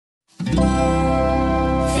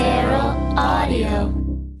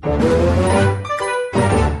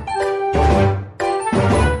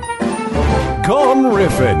Gone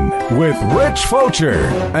Riffin' with Rich Focher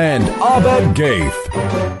and Abed Gaith.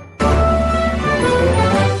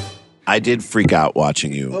 I did freak out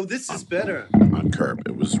watching you. Oh, this is better. On Curb.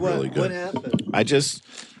 It was really good. What happened?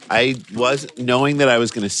 I was knowing that I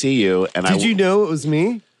was going to see you, and Did you know it was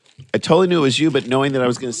me? I totally knew it was you, but knowing that I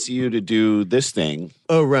was going to see you to do this thing.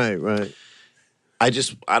 Oh, right. I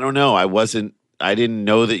don't know. I didn't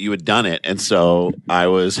know that you had done it, and so I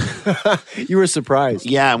was. You were surprised.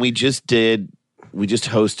 Yeah, and we just hosted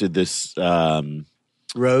this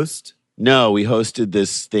roast. No, we hosted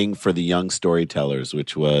this thing for the young storytellers,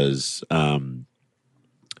 which was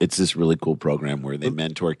it's this really cool program where they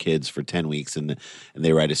mentor kids for 10 weeks and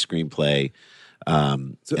they write a screenplay.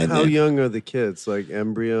 So how young are the kids? Like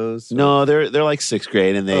embryos? No, they're like 6th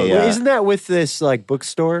grade, and they isn't that with this like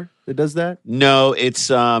bookstore that does that? No, it's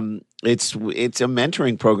a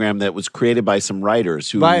mentoring program that was created by some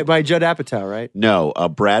writers who by Judd Apatow, right? No,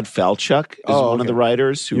 Brad Falchuk is one of the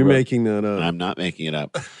writers. You're making that up. I'm not making it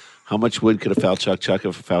up. How much wood could a Falchuk chuck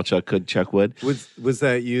if a Falchuk could chuck wood? Was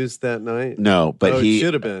that used that night? No, but it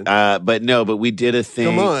should have been. But we did a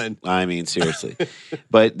thing. Come on. I mean, seriously.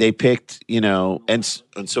 But they picked, and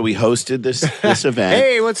so we hosted this event.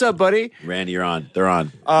 Hey, what's up, buddy? Randy, you're on. They're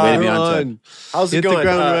on. Way to be on time. How's it Hit going? the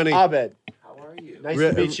ground running. Abed. How are you? Nice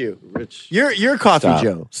to meet you. Rich. You're Coffee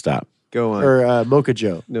Joe. Stop. Go on. Or Mocha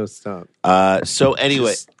Joe. No, stop. So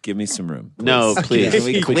anyway. Just give me some room. Please. No, please. Can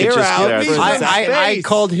we clear out? I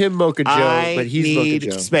called him Mocha Joe, but he's Mocha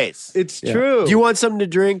Joe. Space. It's true. Do you want something to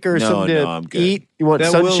drink or something I'm to good. eat? You want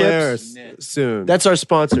that Sun will Chips? air soon. That's our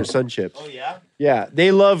sponsor, Sun Chips. Oh, yeah? Yeah,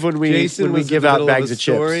 they love when we Jason was give in the out middle bags a of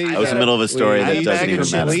chips. story I was in the middle of a story that doesn't even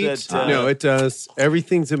matter. No, it does.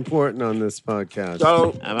 Everything's important on this podcast.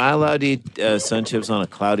 So, am I allowed to eat Sun Chips on a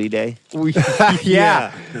cloudy day?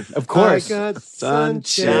 Yeah, of course. I got Sun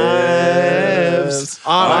chips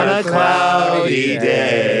on a cloudy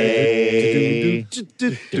day.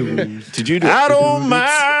 Did you do I don't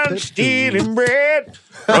mind stealing bread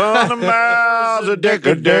from the mouths of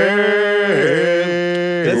Decadence.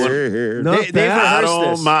 Not They've I rehearsed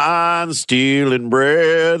don't this. mind stealing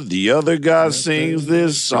bread. The other guy sings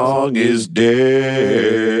this song is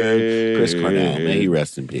dead. Chris Cornell, may he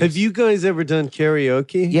rest in peace. Have you guys ever done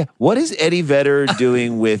karaoke? Yeah. What is Eddie Vedder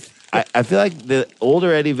doing with... I feel like the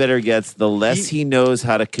older Eddie Vedder gets, the less he knows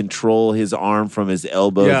how to control his arm from his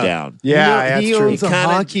elbow down. Yeah, he that's true. owns a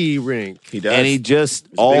hockey rink. He does. And he just...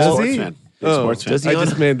 Big all sports fan. Big sports fan. Does he I own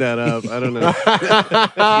just made that up. I don't know. He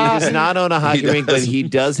does not own a hockey rink, but he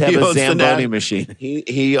does have He a owns the Zamboni Nat- machine.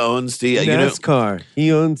 He owns the NASCAR. He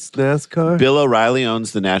owns NASCAR. Bill O'Reilly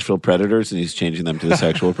owns the Nashville Predators, and he's changing them to the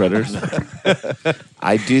sexual predators.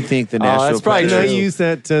 I do think the that's Nashville probably Can I Predators... use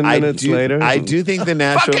that 10 minutes later? I do think the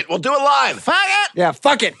Nashville... Fuck it, we'll do it live. Fuck it! Yeah,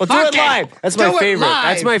 fuck it. We'll do it live. That's my favorite.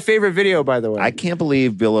 That's my favorite video, by the way. I can't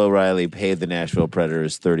believe Bill O'Reilly paid the Nashville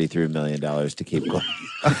Predators $33 million to keep going.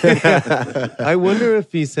 I wonder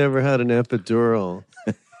if he's ever had an epidural.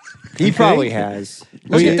 He probably has.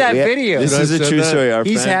 Look at that video. This Did is I a say true that? story. Our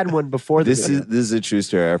He's friend, had one before this video. is a true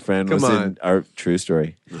story. Our friend Come was on. in our true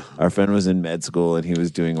story. Our friend was in med school and he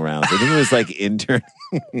was doing rounds. I think it was like intern.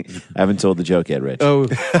 I haven't told the joke yet, Rich. Oh,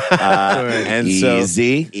 And so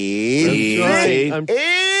Easy. I'm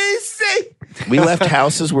We left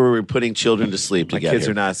houses where we were putting children to sleep to my get kids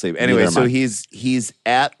here. are not asleep. Anyway, Neither so am I. he's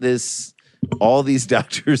at this. All these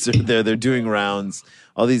doctors are there. They're doing rounds.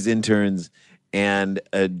 All these interns, and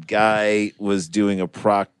a guy was doing a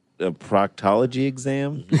proctology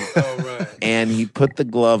exam. And he put the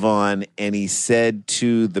glove on, and he said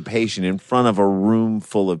to the patient in front of a room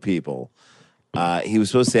full of people, he was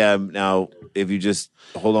supposed to say, now, if you just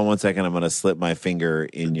hold on one second, I'm going to slip my finger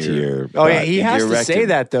in your Oh, yeah. butt, He into has your to rectum." say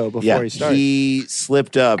that, though, before he starts. He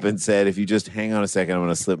slipped up and said, if you just hang on a second, I'm going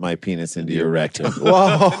to slip my penis into your rectum.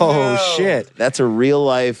 Whoa, shit. That's a real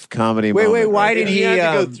life comedy Wait, moment. why right did there. he he...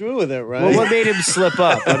 had to go through with it, right? Well, what made him slip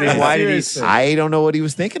up? I mean, why did he... Seriously. I don't know what he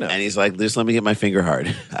was thinking of. And he's like, just let me get my finger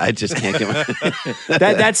hard. I just can't get my...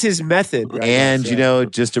 That's his method, right? And, you know,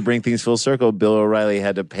 just to bring things full circle, Bill O'Reilly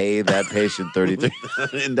had to pay that patient $33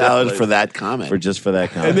 $33 for that comment. for that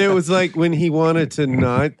comment. And it was like when he wanted to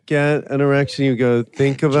not get an erection, you go,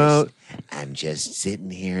 think about... I'm just sitting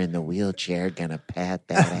here in the wheelchair, gonna pat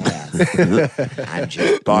that ass. I'm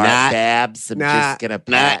just Babs. I'm just gonna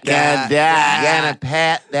pat that. Gonna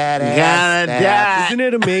pat that ass. Babs. Isn't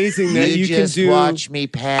it amazing that you can just do... watch me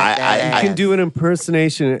pat that You ass. can do an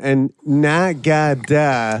impersonation and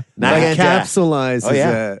Nagada Nagada. capsulizes Oh,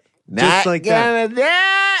 yeah. it. Just like that.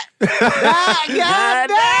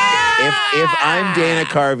 If if I'm Dana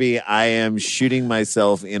Carvey, I am shooting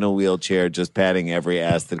myself in a wheelchair, just patting every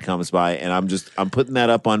ass that comes by, and I'm putting that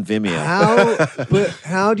up on Vimeo.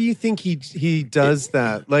 How do you think he does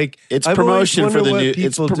that? Like, It's I've always promotion for wondered the what new. It's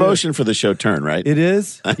people do. promotion for the show Turn, right? It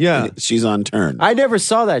is. Yeah. She's on Turn. I never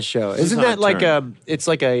saw that show. Isn't on that like Turn. it's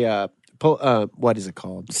like a what is it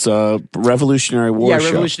called? It's a Revolutionary War show.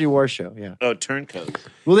 Revolutionary War show. Yeah. Oh, Turncoat.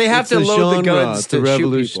 Well, they have It's to a load the genre, guns the to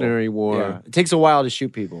Revolutionary shoot people. War. Yeah. It takes a while to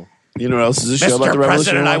shoot people. You know what else is a show about the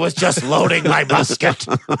Revolutionary War? just loading my musket.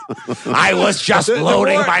 I was just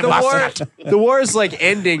The war is like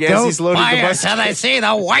ending as he's loading the bus. till they see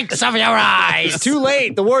the whites of your eyes. It's too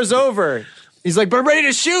late. The war's over. He's like, but I'm ready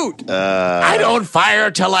to shoot. I don't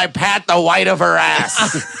fire till I pat the white of her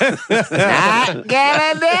ass. I'm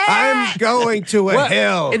going to a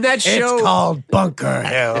hill. In that show, It's called Bunker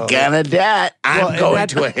Hill. Canada, I'm Well, going and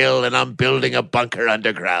to a hill and I'm building a bunker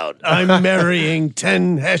underground. I'm marrying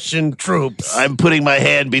 10 Hessian troops. I'm putting my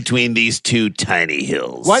hand between these two tiny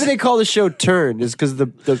hills. why do they call the show Turn? Is because the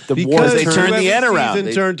war Because they turn the end whoever around.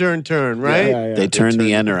 season turn, right? Yeah. They turn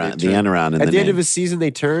the end around. The end around. In At the the end name. of a season,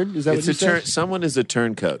 they turn. Is that It's what a you turn. said? Someone is a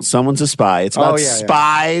turncoat. Someone's a spy. It's about Oh, yeah, yeah.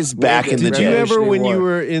 spies back in the Did you day. ever, when War. you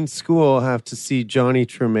were in school, have to see Johnny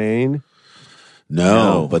Tremaine?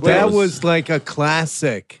 No, but That was like a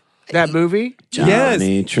classic. That movie? Yes,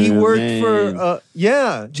 Johnny he worked Tremaine. for. He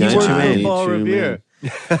Johnny worked Tremaine. for Paul Tremaine. Revere.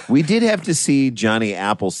 We did have to see Johnny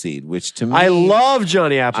Appleseed, which to me I love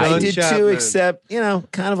Johnny Appleseed. I John did too, Chapman. except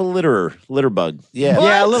kind of a litter bug. Yeah.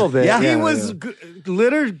 Yeah, a little bit. Yeah. He was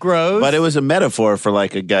littered gross. But it was a metaphor for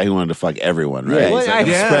like a guy who wanted to fuck everyone, right? Yeah. He's Well, like,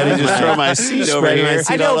 I- spreading, just throw my seed over Spreading my here.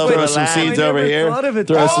 seed all over throw the some land. seeds I over never here. thought of it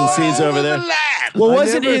Throw that some way. seeds over there. Well, I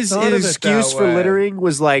wasn't never his thought of it excuse that for way. littering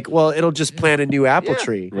was like, well, it'll just plant a new apple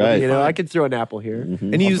tree. Right. You know, I could throw an apple here.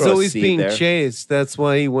 and he I'll was throw a always seed being there. chased. That's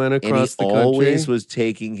why he went And he across the country. always was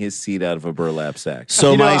taking his seed out of a burlap sack.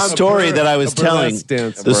 So You know, my I'm- story that I was a burlesque telling,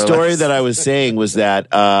 dancer. the Burlesque. story that I was saying was that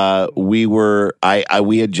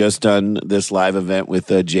we had just done this live event with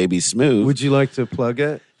JB Smoove, Would you like to plug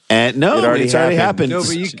it? and no, It already it's already happened. No,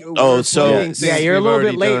 but you. Oh, we're so plugging things Yeah, you're a we've little bit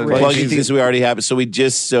already late, done. Rich. plugging things we already have.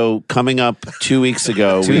 So coming up 2 weeks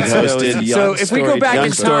ago, we weeks ago was hosted Young So if we go back Young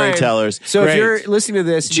in time, Storytellers. so Great. if you're listening to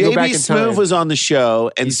this, you go back JB in time. Smoove was on the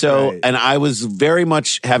show, and He's so great. and I was very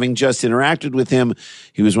much having just interacted with him.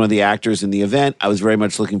 He was one of the actors in the event. I was very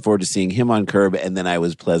much looking forward to seeing him on Curb, and then I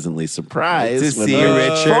was pleasantly surprised To when see the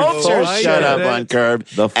Richard Fulcher Fulcher. showed up on Curb.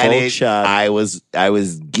 The and full shot. I was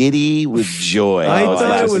giddy with joy. I was thought it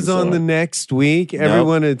laughing was so on the hard. next week.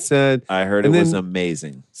 Everyone had said. I heard it and was then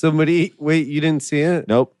amazing. Somebody, wait, you didn't see it?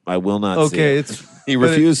 Nope, I will not see Okay, it. it's. He but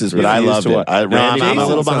it- refuses, but I refused loved to it. watch. I, No, I'm Randy, I'm a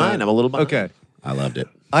little Jason's on behind. it. I'm a little behind. Okay. I loved it.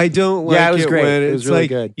 I don't like Yeah, it was great. when It was it's really like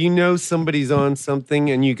good. you know somebody's on something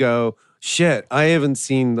and you go, shit, I haven't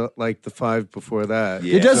seen the 5 before that.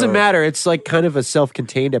 Yeah. It doesn't So- matter. It's like kind of a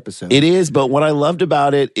self-contained episode. It is, but what I loved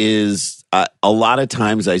about it is a lot of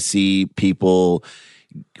times I see people,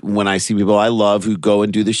 when I see people I love who go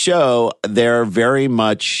and do the show, they're very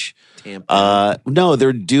much, no,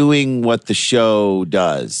 they're doing what the show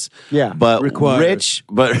does. Yeah, But required.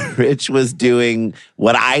 Rich was doing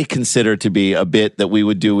what I consider to be a bit that we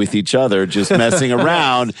would do with each other, just messing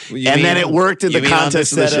around. and then it worked in the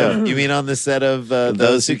context of the show. You mean on the set of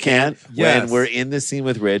Those Who Can't? Yes. When we're in the scene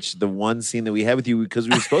with Rich, the one scene that we had with you, because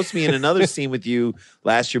we were supposed to be in another scene with you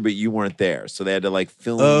last year, but you weren't there. So they had to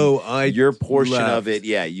film your portion of left. it.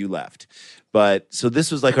 Yeah, you left. But so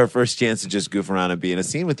this was like our first chance to just goof around and be in a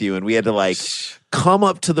scene with you. And we had to come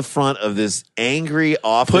up to the front of this angry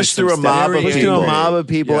office. Push through a mob of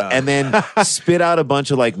people. Yeah. And then spit out a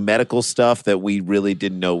bunch of medical stuff that we really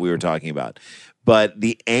didn't know we were talking about. But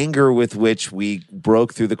the anger with which we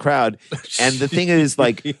broke through the crowd, and the thing is,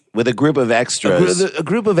 with a group of extras. a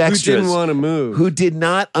group of Who extras didn't want to move? who did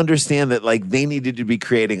not understand that they needed to be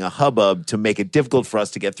creating a hubbub to make it difficult for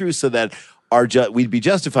us to get through, so that we'd be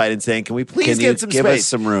justified in saying, "Can we please Can you get some give space? us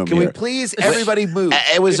some room Can here?" we please everybody move?"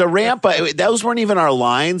 It was a ramp. Those weren't even our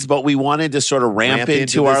lines, but we wanted to sort of ramp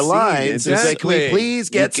into the our scene. lines. It's like, can we Exactly. please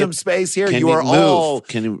get some space here? can You you are move? all.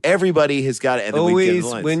 Can you- Everybody has got it. And then we get in Always, the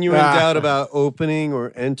lines. when you're in doubt about opening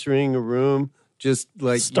or entering a room, just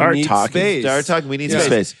Start you need talking. space. Start talking. We need Yeah.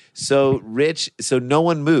 space. So no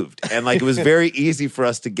one moved, and it was very easy for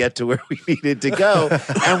us to get to where we needed to go,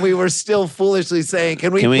 and we were still foolishly saying,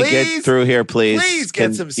 "Can we Can please we get through here, please? Please get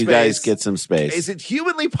Can some space. You guys get some space. Is it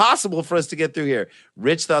humanly possible for us to get through here?"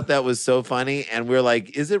 Rich thought that was so funny, and we're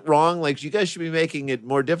like, "Is it wrong? You guys should be making it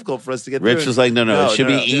more difficult for us to get through." Rich was like, no, it should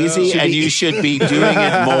be easy, and you should be doing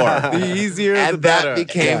it more. The easier, the And better. that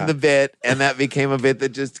became the bit, and that became a bit that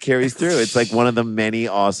just carries through. It's like one of the many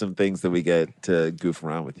awesome things that we get to goof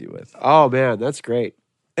around with you. you with. Oh man, that's great.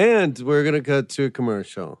 And we're going to cut to a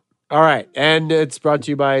commercial. All right, and it's brought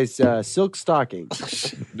to you by Silk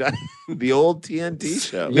Stockings. The old TNT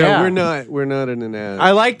show. Yeah. We're not in an ad.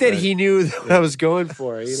 I like that he knew what I was going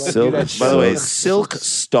for. He liked Silk, that by the way, show. Silk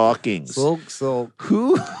Stockings. Silk.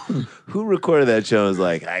 Who recorded that show? Was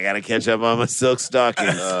like, I gotta catch up on my silk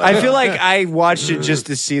stockings. I feel like I watched it just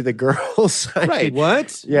to see the girls. Right.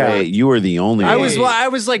 What? Yeah. Hey, you were the only I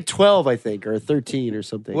one. was like 12, I think, or 13 or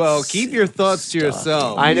something. Well, keep your thoughts to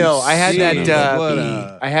yourself. I know. I had Jeez, that. what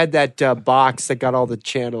a- I had that box that got all the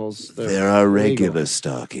channels. There are regular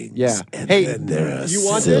stockings. Yeah. And Hey, then there are you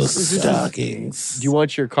want silk this? Is this- stockings. Do you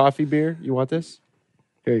want your coffee beer? You want this?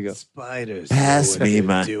 Here you go. Spiders. Pass know what me they're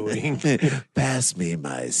my doing. pass me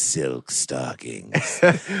my silk stockings.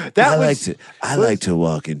 That I like to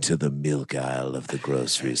walk into the milk aisle of the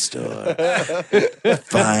grocery store.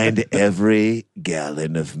 Find every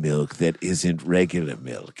gallon of milk that isn't regular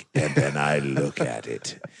milk, and then I look at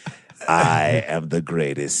it. I am the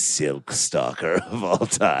greatest silk stalker of all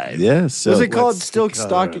time. Yes. was it called What's Silk the color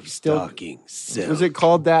Stocking? of Still, stocking? Silk. was it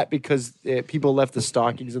called that because people left the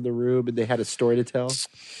stockings in the room and they had a story to tell?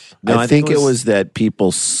 No, I think it was that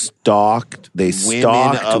people stalked. They Women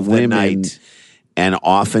stalked of the women, night. and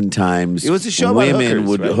oftentimes It was a show about women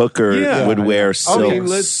hookers, right? Yeah. would wear silk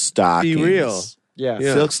let's stockings. Be real. Yeah.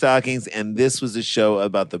 Yeah. Silk stockings, and this was a show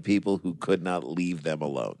about the people who could not leave them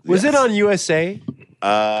alone. Was it on USA?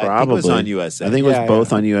 I think it was on USA. I think it was Yeah, both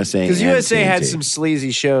yeah. on USA. Because and USA had TNT. some sleazy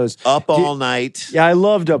shows. Up All Night. Yeah, I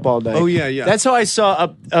loved Up All Night. Oh, yeah. That's how I saw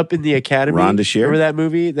Up in the Academy. Rhonda Shear? Remember that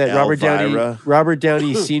movie that Elvira. Robert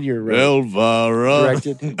Downey Sr. wrote, Elvira.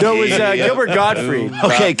 directed? No, it was Gilbert Gottfried.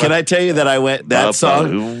 Okay, can I tell you that I went that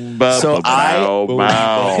song? So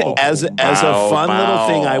I, as a fun little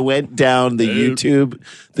thing, I went down the YouTube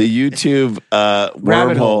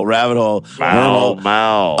Rabbit hole.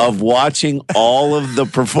 wormhole of watching all of the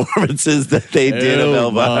performances that they did of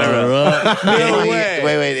Elvira.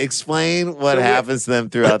 Wait. Explain what happens to them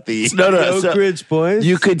throughout the. No. Oak Ridge Boys.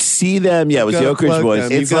 You could see them. Yeah, it was the gotta Oak Ridge plug Boys.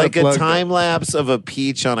 them. You It's gotta like a plug time lapse of a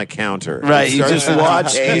peach on a counter. Right, It you starts just with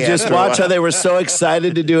watch. A You just after a watch how while. they were so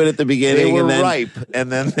excited to do it at the beginning, They were and then ripe,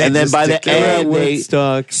 and then and by the end, they.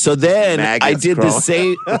 Woodstock. So then Maggots I did the crawling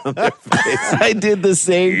same. I did the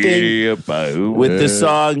same thing with the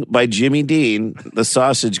song by Jimmy Dean, the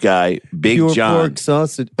Sausage Guy, Big Pure John. pork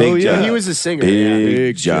sausage. Big oh, yeah. John. He was a singer.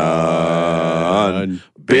 Big John.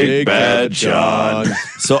 Big Bad John.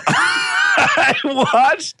 So I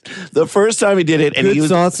watched the first time he did it, and Good he was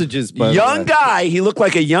sausages, by the young way. guy. He looked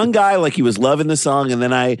like a young guy, like he was loving the song, and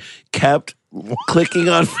then I kept clicking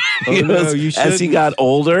on videos no, you as he shouldn't. got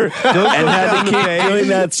older and had to keep doing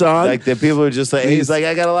that song. Like the people are just like, he's like,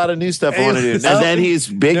 I got a lot of new stuff I want to do. and then he's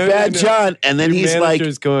Big No, Bad no. John, and then Your he's like,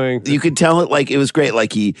 manager's going. you could tell it like it was great.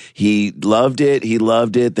 Like he loved it. He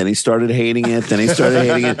loved it. Then he started hating it. Then he started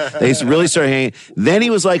hating it. Then he really started hating it. Then he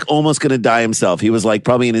was like almost going to die himself. He was like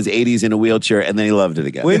probably in his 80s in a wheelchair, and then he loved it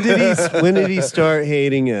again. When did he start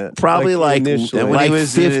hating it? Probably like initially. when like he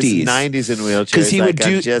was 50s. in his 90s in wheelchairs, 'Cause he like, would I'm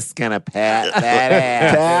do- just kind of pat that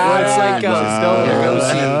ass. Well, it's like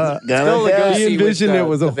Stella Lugosi. He envisioned it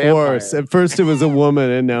was a horse. At first, it was a woman,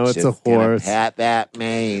 and now it's a Just gonna horse. pat that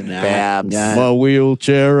mane, Babs. Yeah. My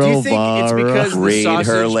wheelchair, Do you think it's Elvira. because the Read sausage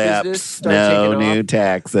her business lips. started No taking new off?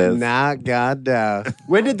 taxes. Not goddamn.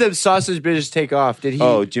 When did the sausage business take off? Did he?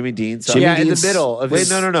 Oh, Jimmy Dean. Jimmy yeah, in the Dean's- middle of Wait, his,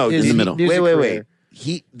 no. his In the middle. music Wait. career.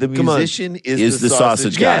 The Come on. musician Is the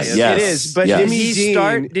sausage guy. guy. Yes. It is, but Yes. did Jimmy he Dean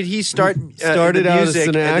start? Did he start? started in the out as music, an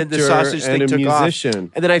and then the actor sausage and thing a took musician. off.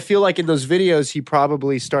 And then I feel like in those videos, he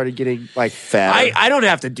probably started getting like, Fatter. I don't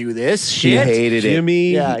have to do this. She Shit. hated it.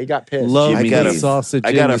 Jimmy Yeah, he got pissed. loved Jimmy the Dean. sausage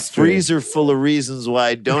I got industry. a freezer full of reasons why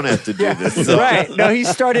I don't have to do this. So- Right. No, he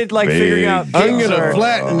started like figuring out. I'm pigs gonna are-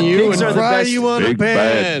 flatten you pigs and are the fry best- you on a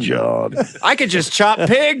pan. John. I could just chop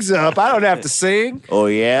pigs up. I don't have to sing. Oh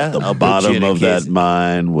yeah, The bottom of that mine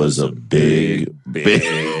was a big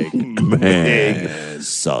man.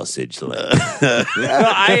 sausage leg.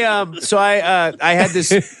 I had this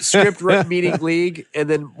script meeting league, and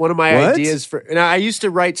then one of my What? ideas for, and I used to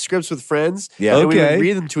write scripts with friends. Yeah. and we Okay. would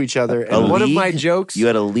read them to each other. A And one of league? my jokes, You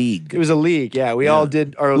had a league. it was a league. Yeah, we all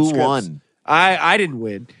did our own Who scripts. won? I didn't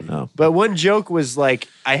win, Oh. but one joke was like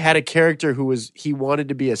I had a character who he wanted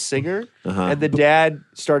to be a singer, and the dad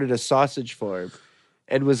started a sausage farm.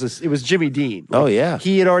 and it was Jimmy Dean. Oh, yeah.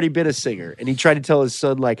 He had already been a singer, and he tried to tell his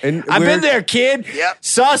son, like, And I've where- been there, kid. Yep.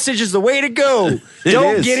 Sausage is the way to go.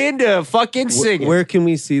 Don't is. get into fucking singing. Where can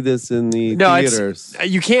we see this in the no, theaters?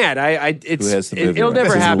 you can't. It's Who has the movie it'll never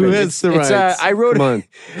rights? happen. Who has It's- the it's, rights? I wrote Come it.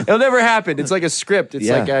 on. It'll never happen. It's like a script. It's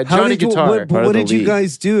Yeah. like a How Johnny did you, Guitar. what Part of did the you league.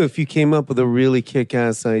 guys do if you came up with a really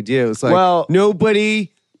kick-ass idea? It was like, Well- nobody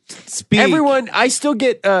speak. Everyone, I still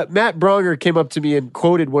get Matt Bronger came up to me and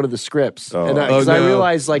quoted one of the scripts, and I, Oh, 'cause I no.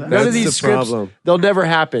 realized like none That's of these the scripts problem. they'll never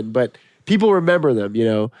happen, but people remember them. You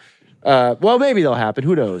know, well maybe they'll happen.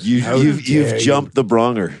 Who knows? You've jumped the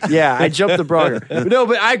Bronger. Yeah, I jumped the Bronger. No,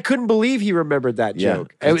 but I couldn't believe he remembered that Yeah.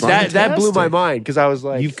 joke. That blew my mind because I was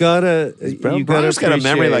like, You've got to. Bronger's got a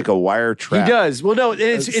memory like a wire he trap. does. Well, no,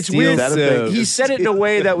 it's Steel weird. Sieve. He said it in a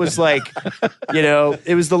way that was like, you know,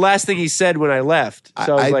 it was the last thing he said when I left.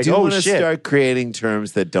 So I was like, do oh want to shit. start creating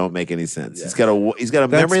terms that don't make any sense. He's got a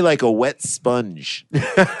memory like a wet sponge,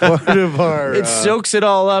 part of our. It soaks it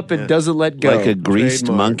all up and doesn't let go. Like a greased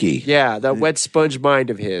Trademark. monkey. Yeah, that wet sponge mind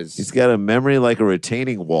of his. He's got a memory like a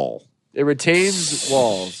retaining wall. It retains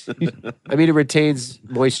walls. I mean, it retains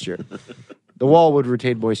moisture. The wall would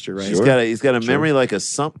retain moisture, right? He's got a memory like a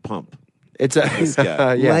sump pump. It's a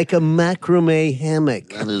guy. yeah. Like a macrame hammock.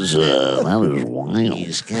 That is wild.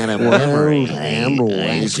 He's got a memory.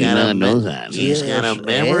 He's got a memory. He's got a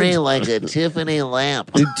memory like a Tiffany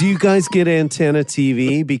lamp. Do you guys get Antenna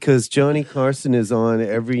TV? Because Johnny Carson is on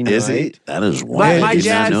every night. Is he? That is My, wild. my I did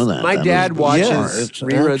not dad, know that. my That dad is watches bizarre. It's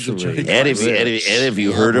reruns of actually- Johnny Ed, Carson. have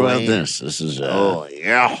you heard about this? This is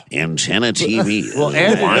Antenna TV. Well,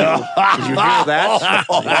 Ed, did you hear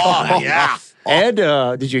that? yeah. Ed,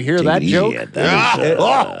 did you hear that joke?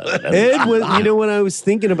 Ed was, you know what I was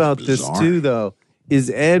thinking about this Bizarre. too, though, is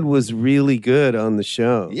Ed was really good on the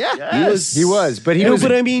show. Yeah, He was, but he No, was.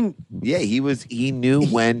 but I mean, Yeah, he knew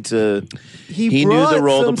when to. he He knew brought the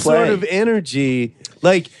role to some play. sort of energy.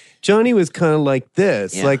 Like Johnny was kind of like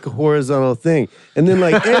this, Yeah. like a horizontal thing, and then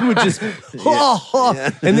like Ed would just,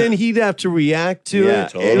 and then he'd have to react to Yeah, it. It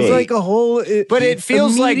was totally. like a whole. But it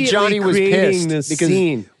feels like immediately Johnny was creating pissed this because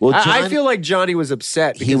scene. Well, I John- feel like Johnny was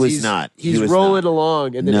upset. Because He was he's, not. He He's was rolling not.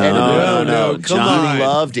 along, and then No, Ed no, no, come Johnny on.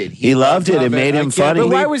 loved it. He loved it. It made I him can't funny. But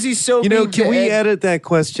why believe- was he so? You know, mean can to we Ed? edit that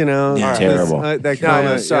question out? Yeah, Because, terrible. that No,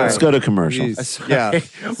 comment, sorry. Let's go to commercial. Jeez. Yeah.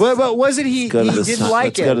 Well, but wasn't he? He go to the didn't Sun- like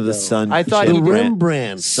let's it. go to the though. Sun I thought show. he The did.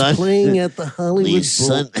 Rembrandt Sun- playing at the Hollywood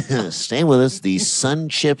The Bowl. stay with us. The Sun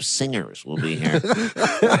Chip Singers will be here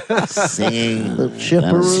singing. The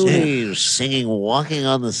Chipperoonies. Singing "Walking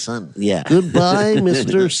on the Sun." Yeah. Goodbye,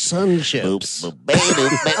 Mr. Sunchips.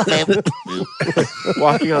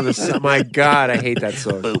 Walking on the sun. My God, I hate that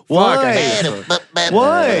song. Fuck, I hate that song.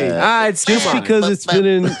 Why? It's Just come on. because it's been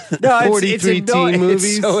in No, 43 it's annoying. teen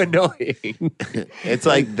movies? It's so annoying. It's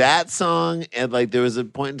like that song, and like there was a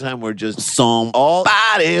point in time where just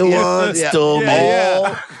Somebody wants to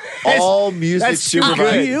all music that's too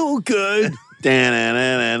supervised. good. Feel good.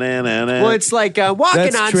 Well, it's like walking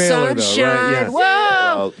That's on trailer, though, sunshine. right? Yeah. Whoa.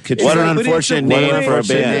 Well, Katrina, What an But it's unfortunate a name point- for a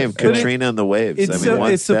unfortunate band. name, But it- Katrina and the Waves. I it's mean, a-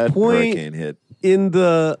 once it's a that point- hurricane hit, In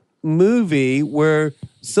the movie where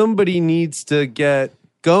somebody needs to get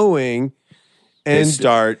going they and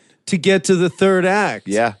start. to get to the third act.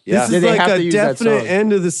 Yeah, yeah. This Yeah, is they like have a to use that definite song.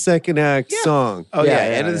 end of the second act song. Oh yeah,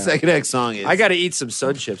 Yeah, end of the second act song is. I got to eat some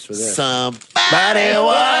sun chips for this. Somebody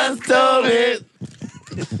once told me.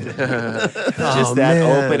 just that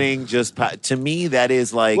man. opening. Just to me, that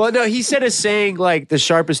is like Well, no, he said a saying like the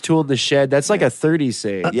sharpest tool in the shed. That's like a 30s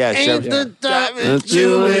saying. yeah. Ain't Chef- the diamond Tool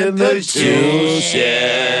jewel in the tool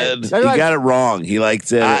shed. He got it wrong. He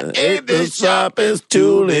liked it. ain't the sharpest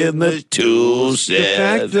tool in the tool The fact,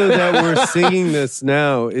 shed. though, that we're singing this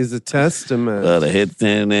now is a testament. The hits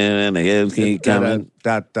and the hits keep coming.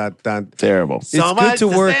 Dot, dot, dot. Terrible. It's good to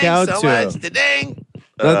work out so to. much to ding.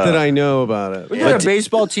 Not that I know about it. Isn't there a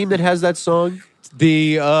baseball team that has that song?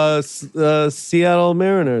 The Seattle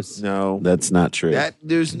Mariners. no, That's not true.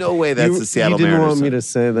 there's no way that's the Seattle You didn't Mariners. want me song. to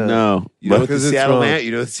say that. No. You know what the Because it's Seattle wrong.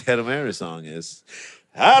 You know what the Seattle Mariners song is?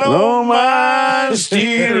 I don't mind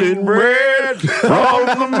stealing bread from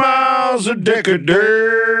the miles of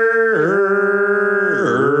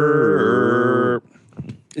Decatur.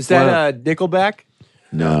 Is that Wow. Nickelback?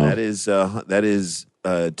 No. That is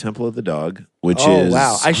Temple of the Dog. Which Oh, is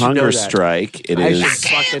wow. I should know Hunger that. Strike. It I is should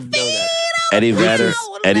fucking know that. Eddie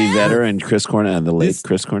Vedder and Chris Cornell and the late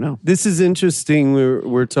Chris Cornell. This is interesting.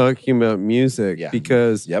 We're talking about music Yeah.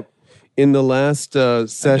 because Yep. in the last I know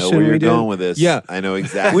session where you're we did, going with this. Yeah, I know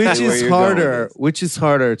exactly which where is you're going with harder? this. Which is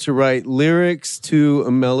harder to write lyrics to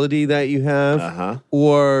a melody that you have, Uh-huh.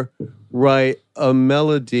 or write a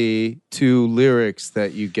melody to lyrics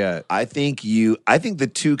that you get? I think the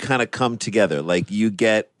two kind of come together. Like you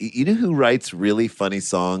know who writes really funny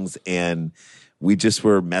songs, and we just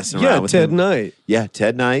were messing around with Ted him? Knight. Yeah,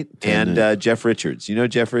 Ted Knight and Jeff Richards. You know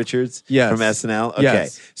Jeff Richards? Yes. From SNL? Okay.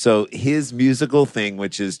 Yes. So his musical thing,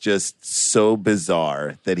 which is just so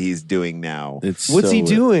bizarre that he's doing now. What's he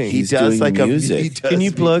doing? He He's does doing like music. a. He does, Can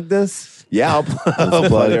you plug this? Yeah, I'll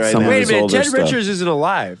plug it right some now. of Wait a his minute, older Ted stuff. Richards isn't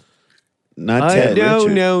alive. Not Ted No,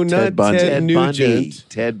 Richards. no, not Bundy. Ted Ted Nugent. Bundy.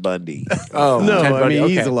 Ted Bundy. Oh, No, Ted I Bundy. mean,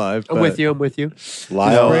 he's Okay. alive. I'm with you. I'm with you.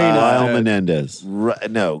 Lyle, Brain is Lyle dead. Menendez.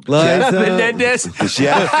 No. Liza, Menendez.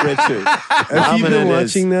 Jeff Richards. have you been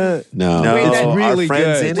watching that? No. No, Wait, that's our really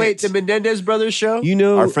friend's good. in Wait, it. the Menendez brothers show? You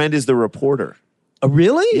know, Our friend is the reporter.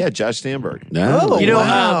 really? Yeah, Josh Stamberg. No. Oh, You know,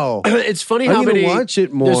 wow. it's funny I'm how gonna many. watch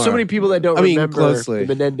it more. There's so many people that don't I mean, remember closely.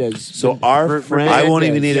 the Menendez. So our friend, I won't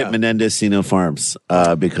even eat Yeah. at Menendez-Sino Farms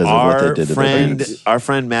because of what our they did to friend, the our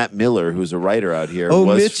friend Matt Miller, who's a writer out here. Oh,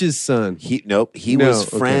 was, Mitch's son. He No, was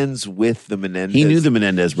okay. friends with the Menendez. He knew the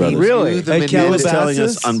Menendez brothers. Really? knew the At He was Menendez. telling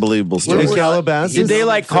us Calabasas? unbelievable In stories. Calabasas? Did they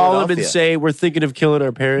like call him and Philadelphia. say, "We're thinking of killing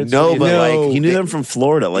our parents"? No, What do you but think? No. He knew them from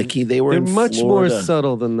Florida. Like they were They're in much Florida. more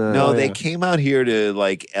subtle than that. No, Oh, they yeah. came out here to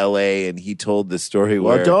like L.A. and he told the story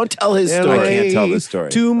Well, where. don't tell his LA, story. I can't tell the story.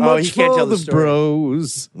 Too Oh, much he can't for tell the the story.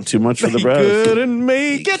 bros. Too much for the They brothers. couldn't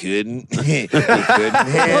make He it. couldn't. He couldn't Oh,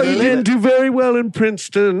 handle you it. didn't do very well in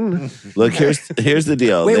Princeton. Look, here's the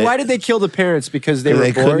deal. Wait, why did they kill the parents? Because they were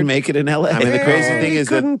they bored? couldn't make it in L.A. I mean, the crazy thing He is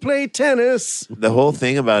that couldn't play tennis. the whole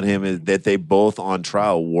thing about him is that they both on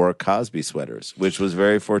trial wore Cosby sweaters, which was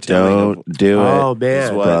very foretelling. Don't do it. Oh, man.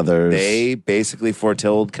 Is what brothers. They basically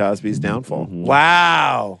foretold Cosby's downfall.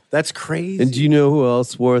 Wow, that's crazy. And do you know who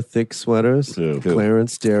else wore thick sweaters? Who?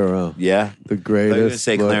 Clarence Darrow, Yeah. the I was going to greatest.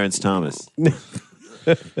 say Look, Clarence Thomas.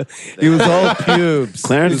 He was all pubes.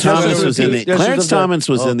 Clarence He was Thomas all was in the pubes. Clarence Thomas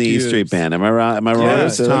was in the E pubes. Street Band. Am I wrong? Am I wrong? Yeah.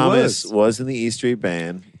 Clarence he Thomas was. was in the E Street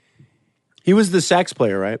Band. He was the sax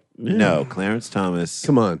player, right? No, Clarence Thomas.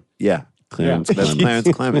 Come on. Yeah. Clarence That's Clemens. Clarence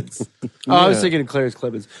Clemens. Oh, I was Yeah. thinking of Clarence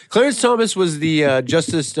Clemens. Clarence Thomas was the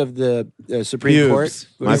justice of the Supreme Pubes. Court.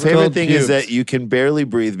 My It's favorite called thing pubes. is that you can barely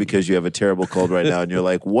breathe because you have a terrible cold right now, and you're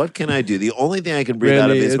like, "What can I do?" The only thing I can breathe out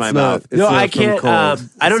of Randy, is it's my not- mouth. it's No, not I from can't. cold.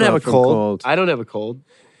 I don't It's have not a from cold. I don't have a cold.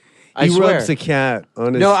 I He swear. rubs a cat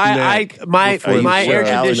on his No, neck. my before he my air swears.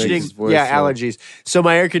 conditioning. Makes his voice Yeah, low. allergies. So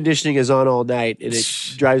my air conditioning is on all night, and it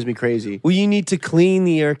drives me crazy. Well, you need to clean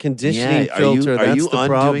the air conditioning Yeah, are you- filter. are That's you the undoing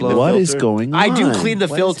problem. the What is filter? going on? I do clean the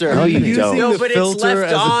filter. No, you Are you don't. using No, the but it's filter left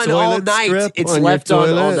as a on all toilet night. strip It's on left your on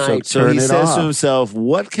all toilet? night. So Turn he it says off. to himself,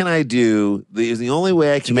 "What can I do? The only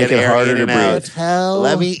way I can make get it air harder in to and out. breathe.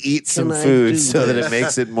 Let me eat some can I food do so that this? it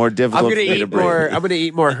makes it more I'm difficult gonna for me to eat breathe." more. I'm gonna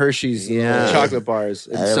eat more Hershey's chocolate bars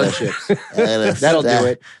and Sun Chips. That'll do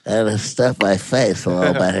it. I'm gonna stuff my face a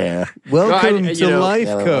little bit here. Welcome No, to Life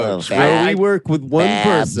Got a Coach, little where we bad- work with one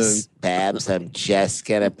person. Babs, I'm just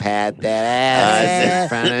gonna pat that ass in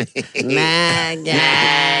front of me.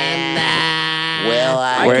 Will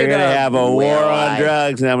I? We're gonna have a war will on I-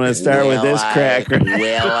 drugs, and I'm gonna start with will this I- cracker.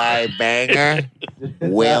 Will I bang her?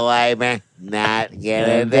 Will I bang? Not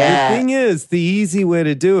gonna The die. thing is, the easy way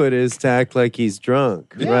to do it is to act like he's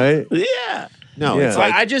drunk, right? Yeah. No, Yeah. it's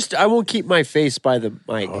like I just I won't keep my face by the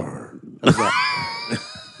mic.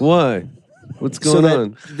 Why? What's So going that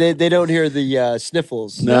on? they don't hear the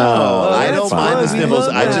sniffles. No, I that's don't mind the fun. We sniffles.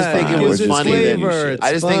 love I just that. think it It was gives us funny flavor. that It's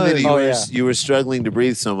I just think that fun. you Oh, were yeah. you were struggling to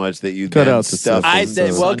breathe so much that you Cut then out the stuffed stuff. some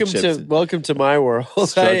sun chips. Welcome to my world.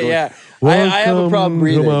 Struggling. I have a problem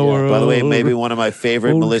breathing. Yeah. By the way, maybe one of my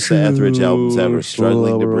favorite Melissa Etheridge albums ever,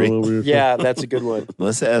 "Struggling to Breathe." Yeah, that's a good one.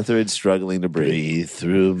 Melissa Etheridge, "Struggling to Breathe."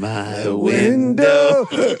 through my Window.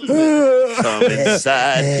 Come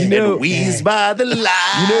inside You know- and wheeze by the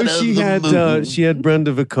light. You know, of the moon. she had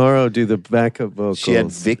Brenda Vaccaro do the backup vocals. She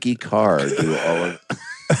had Vicky Carr do all of.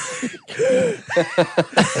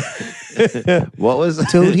 What was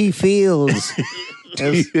Toady Fields.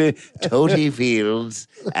 Toady Fields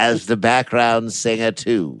as the background singer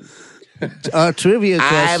too. trivia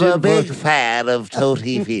I'm a big fan of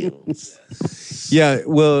Toady Fields. Yeah,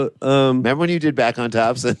 well, Remember when you did Back on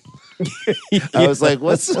Tops? And I was like,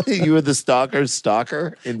 "What's you were the stalker in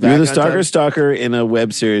Back You're the on stalker Tops? stalker in a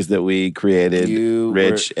web series that we created, You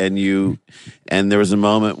Rich, and there was a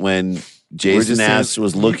moment when Jason just Nass saying-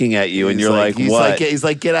 was looking at you, and He's you're like, "What?" He's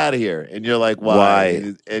like, "Get out of here!" And you're like, "Why?"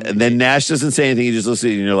 Why? And then Nash doesn't say anything. You just listen,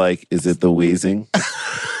 and you're like, "Is it the wheezing?"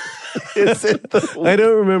 I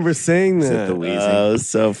don't remember saying that. the wheezing? Oh,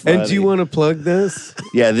 so funny. And do you want to plug this?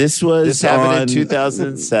 Yeah, this was This happened in on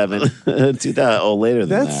 2007. 2000. Oh, later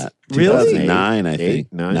than That's that. really? 2009, I think.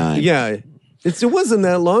 Eight, nine? Yeah. It wasn't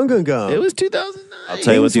that long ago. It was 2009. I'll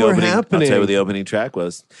tell you what Things the were opening. I'll tell you happening. what the opening track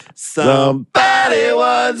was. Somebody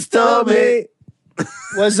once told me.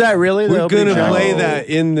 Was that really? the We're opening going to track? play that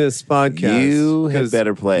in this podcast. You had 'cause,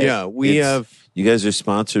 better play it. Yeah, we It's- have. You guys are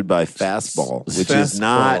sponsored by Fastball, which is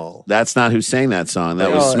not. Fastball. That's not who sang that song. That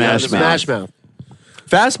was Oh, Smash yeah, Mouth. Smash Mouth.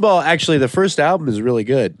 Fastball, actually, the first album is really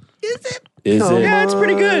good. Is it? Yeah, it's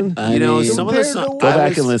pretty good. I You know, mean, some of the compared to songs. what- Go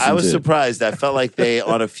back and listen I was to it. surprised. I felt like they,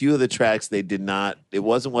 on a few of the tracks, they did not. It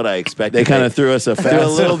wasn't what I expected. They kind of threw us a threw a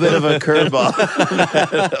fast. little bit of a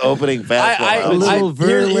curveball. Opening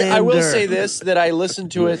Fastball. I will say this, that I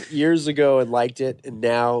listened to it years ago and liked it, and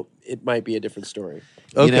now it might be a different story.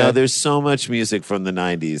 Okay. You know, there's so much music from the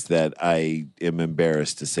 '90s that I am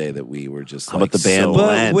embarrassed to say that we were just. How about like the band so- but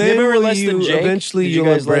Blend? when remember will Less Than you Jake? eventually Did you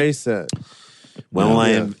you'll guys like- embrace it? When will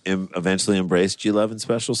Yeah. I eventually embrace G11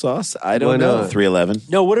 Special Sauce? I Why don't know. not? 311.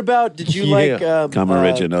 No, what about, did you Yeah. like... Come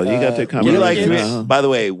original. You got to come We Get like. It original. By the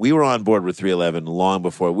way, we were on board with 311 long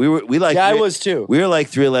before we like. Yeah, I was too. We were like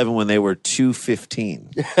 311 when they were 215.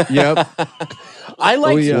 Yep. I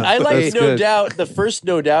liked, yeah. I liked That's No good. Doubt. The first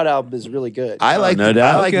No Doubt album is really good. I like No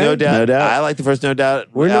Doubt? I like Okay. No Doubt. No Doubt. I like the first No Doubt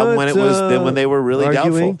We're album not, when it was then when they were really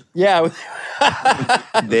arguing. yeah. doubtful.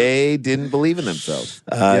 They didn't believe in themselves.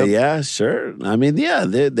 Yeah, sure. I mean, yeah,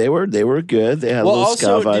 they were good. They had a Well, little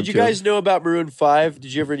ska also, vibe did you to it. guys know about Maroon 5?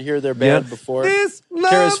 Did you ever hear their band before? This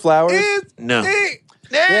Kara's love Flowers? is No.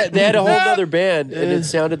 Yeah, they had a whole other band, and it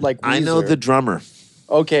sounded like Weezer. I know the drummer.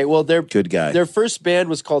 Okay, well, Good guy. their first band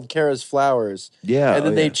was called Kara's Flowers. Yeah, and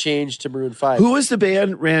then oh, they yeah. changed to Maroon 5. Who was the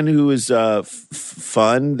band ran who was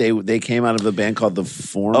fun? They came out of a band called The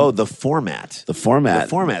Form. Oh, the format. The Format. The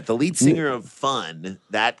Format. The lead singer of Fun,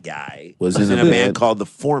 that guy, Was was in in a a band band. called The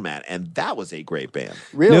Format, and that was a great band.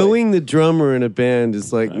 Really? Knowing the drummer in a band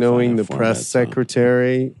is like knowing find the a press format song.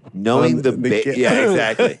 secretary. Knowing on the yeah,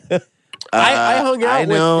 exactly. I hung out I with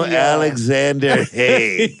know the, Alexander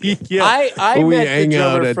Haig. Yeah. I we met the hang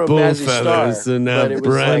out drummer at from Mazzy Bullfeathers Star, and but have it was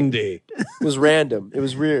like- brandy. It was random. It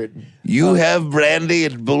was weird. You have brandy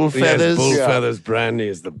and bullfeathers. Yes, Bullfeathers brandy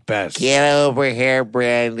is the best. Get over here,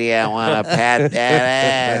 Brandy. I want to pat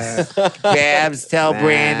that ass. Babs, tell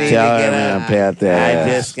Brandy Tell to her get I'm up. gonna pat that I'm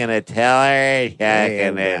ass. just going to tell her. She's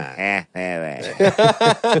gonna pat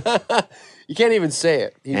that ass. You can't even say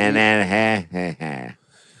it. He, And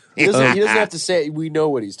he then, doesn't have to say it. We know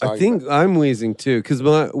what he's talking I think about. I'm wheezing too because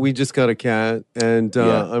we just got a cat and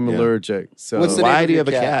I'm yeah. allergic. So What's the Why name of do you your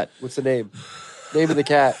have a cat? What's the name? Name of the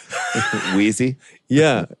cat. Wheezy.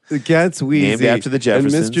 yeah, the cat's wheezy. Named after the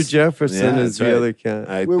Jeffersons. And Mr. Jefferson Yeah, is that's the right. other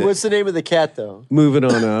cat. Wait, what's the name of the cat, though? Move it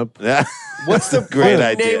on up. What's the Great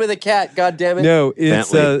fucking idea. name of the cat? God damn it! No,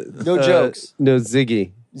 it's Bentley. No jokes. No,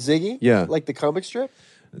 Ziggy. Ziggy. Yeah. like the comic strip.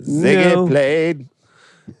 Ziggy No. played.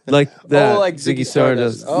 Like that. like Ziggy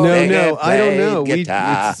Stardust. Oh. no, Ziggy I don't know. played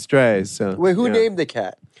guitar. It's Stray. So Wait, who yeah. named the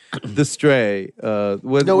cat? the Stray?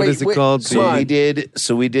 What No, what wait, is it wait, called? come on. We did.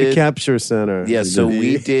 So we The did. Capture Center. Yeah, so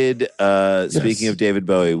we did, speaking of David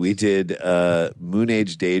Bowie, we did Moon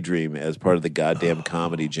Age Daydream as part of the goddamn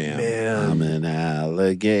comedy jam. I'm an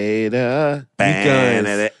alligator. And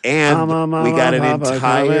we got an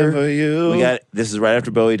entire, this is right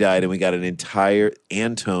after Bowie died, and we got an entire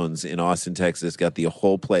Antones in Austin, Texas, got the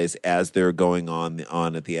whole place as they're going on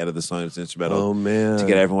at the end of the song. It's instrumental. Oh man. To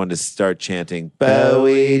get everyone to start chanting,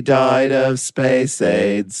 Bowie died of space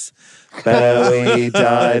AIDS. Bowie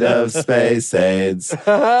died of space AIDS.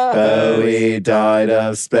 Bowie died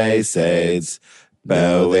of space AIDS.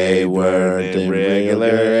 Bowie weren't in regular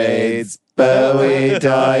AIDS. Bowie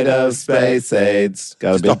died of space AIDS.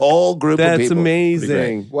 Got Just a whole group of That's people.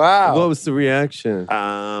 amazing. Wow. What was the reaction?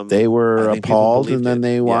 They were I think people appalled, believed and then it.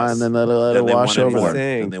 they won, Yes. and then let it Then they wash wanted over more.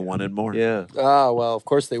 them. Then they wanted more. Yeah. Ah, well, of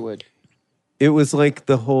course they would. It was like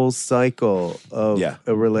the whole cycle of Yeah.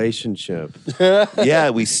 a relationship.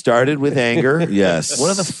 Yeah, we started with anger. Yes.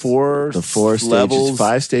 What are the four levels?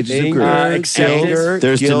 5 stages of Anger, grief. acceptance. Anger,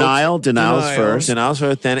 There's guilt, denial's denial. first, denial's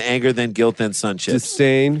first, then anger, then guilt, then sun chips.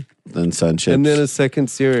 Disdain, then sun chips, and then a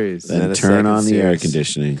second series. then then a turn second on the air series.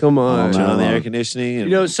 conditioning. Come on. All Turn night on the long. air conditioning.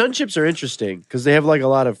 And, You know, sun chips are interesting because they have like a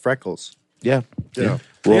lot of freckles. yeah. Yeah.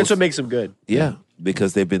 Well, That's what makes them good. yeah,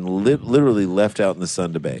 because they've been literally left out in the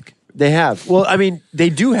sun to bake. They have. Well, I mean, they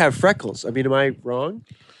do have freckles. I mean, am I wrong?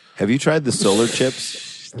 Have you tried the solar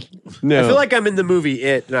chips? No. I feel like I'm in the movie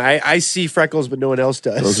It, and I see freckles, but no one else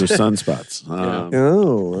does. Those are sunspots.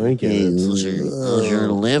 Oh, I get it. Those are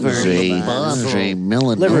liver spots,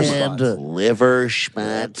 Liver liver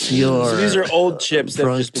spots. So these are old chips that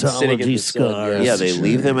have just been sitting in the sun. Yeah, they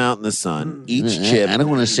leave them out in the sun. Each I chip. don't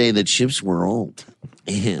want to say the chips were old.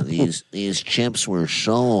 Yeah, these chips were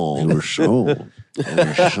so old. They were so. They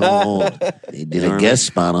were so old. They did a guest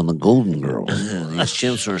spot on the Golden Girls. These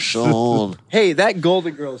chips were so old. Hey, that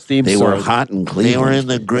Golden Girls theme They song. were hot and clean. They were in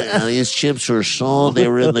the these chips were so old. They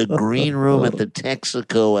were in the green room at the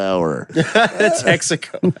Texaco hour.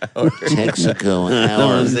 Texaco. Texaco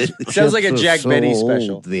hour. Sounds like a Chips are Jack so Benny old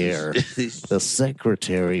special. There, the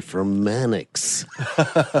secretary from Mannix.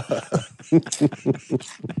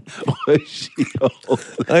 Was she old?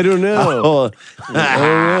 I don't know. Oh, I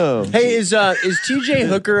don't know. Hey, is TJ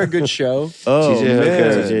Hooker a good show? Oh TJ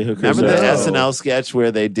man. Hooker. Remember the No. SNL sketch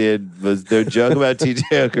where they did was their joke about TJ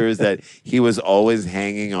Hooker is that he was always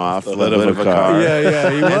hanging off the hood of a car. Yeah,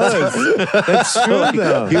 he was. That's true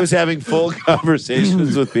though. He was having full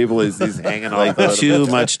conversations with people as he's hanging off the hood. Too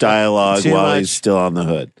much dialogue Too while much. he's still on the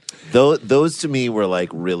hood. Those to me were like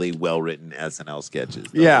really well written SNL sketches.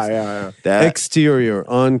 Those- Yeah. That, Exterior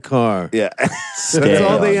on car. yeah. That's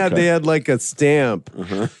all they had. They had like a stamp.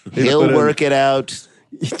 They He'll put a- work it out.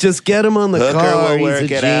 Just get him on the Hooker car. will He's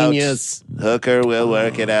work a it genius. out. Hooker will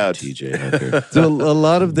work it out. TJ Hooker. So a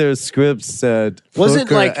lot of their scripts said, Wasn't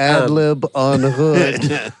Hooker like, ad lib on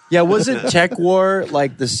hood. Yeah, wasn't Tech War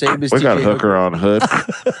like the same as We got TJ Hooker on hood.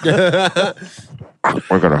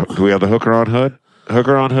 Do we have the Hooker on hood?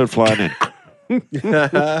 Hooker on hood flying in.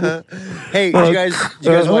 Hey, did you guys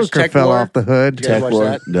watch Hooker Tech fell War? off the hood. Did you guys watch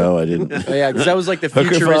that? No, I didn't. Oh, yeah, because that was like the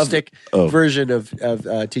Hooker fell off- futuristic version of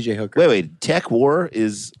TJ Hooker. Wait. Tech War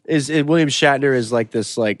is Is William Shatner is like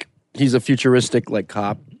this he's a futuristic like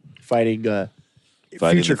cop fighting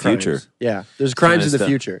Fighting future the future. crimes. Yeah, there's crimes in the stuff.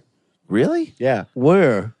 future. really. Yeah,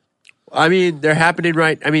 Where? I mean they're happening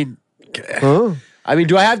right. Huh?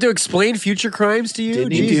 Do I have to explain future crimes to you?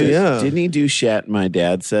 Didn't he, Jesus. do, Yeah. didn't he do Shat, my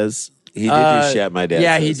dad says? He did do Shat My Dad.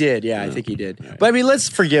 Yeah, he Says. did. Yeah, I think he did. But let's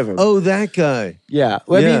forgive him. Oh, that guy. Yeah.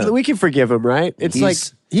 Well, I Yeah. mean, we can forgive him, right? It's like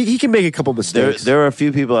He's- he can make a couple There, mistakes. there are a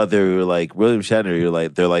few people out there who are like William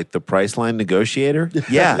Shatner. They're like the Priceline negotiator.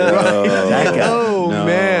 Yeah, that guy. Oh, No.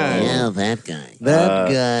 man. Yeah, that guy. That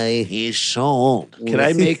guy. He's so old. Can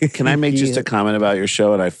I make just a comment about your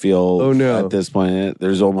show? And I feel Oh, no. at this point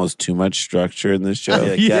there's almost too much structure in this show.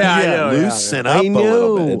 Yeah, I know, loosen up I a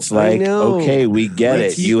little know. bit. It's like, I know. okay, we get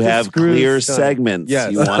Let's it. keep You the have screws clear tight. segments.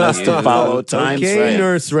 Yes. You want us to follow time Okay, frame.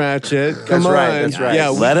 Nurse Ratchet. Come That's on. right, that's right.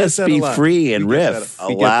 Yeah, we Let get us that be a lot. free and We get riff. that-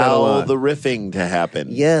 we get that a Allow lot. the riffing to happen.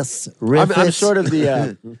 Yes, I'm sort of the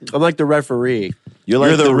I'm like the referee. You're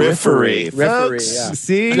like the the referee. Referee, folks. yeah.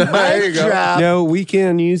 See, There you go. no, we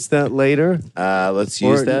can use that later. Let's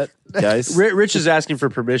use Or- that, guys. Rich is asking for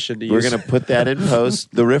permission to We're use. gonna put that in post.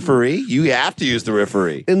 The referee. You have to use the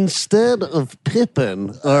referee. Instead of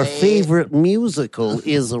Pippin, our favorite musical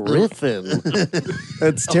is Riffin.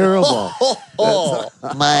 That's terrible.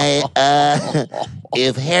 My,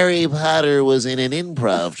 if Harry Potter was in an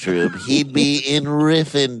improv troupe, he'd be in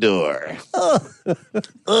Gryffindor.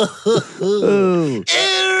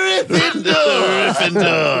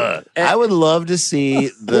 Gryffindor. I would love to see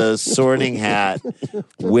the Sorting Hat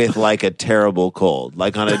with like a terrible cold,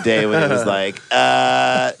 like on a day when it was like,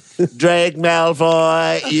 Drake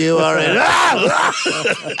Malfoy, you are in.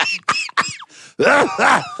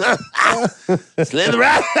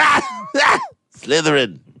 Slytherin.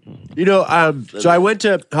 Slytherin. So I went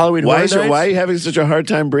to Halloween Why Horror are you Nights. having such a hard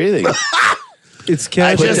time breathing? It's I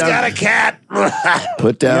casual. just got a cat.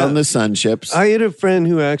 Put down the sun chips. I had a friend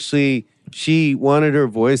who actually she wanted her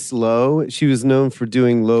voice low. She was known for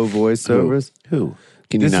doing low voiceovers. Who?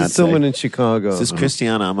 Can you This not is someone say? in Chicago. This is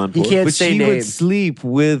Christiana. I'm on He board. can't but say she would names. sleep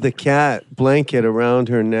with a cat blanket around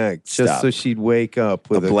her neck just Stop. so she'd wake up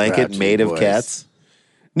A with a blanket grouchy made of voice. cats.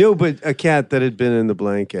 No, but a cat that had been in the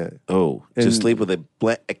blanket. Oh, And- just sleep with a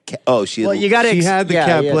cat. Oh, she. Well, you got to. She had the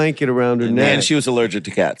cat blanket around her neck. And she was allergic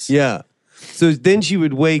to cats. Yeah. So then she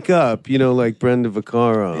would wake up, like Brenda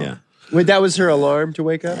Vaccaro. Yeah. Wait, that was her alarm to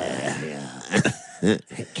wake up.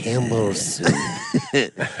 Campbell's soup.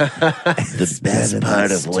 The best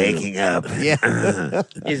part of waking up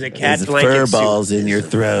Is a cat is blanket fur soup. balls in your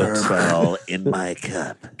throat. Fur ball in my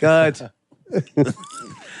cup. God.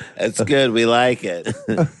 That's good. We like it.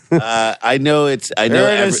 I know it's. I know.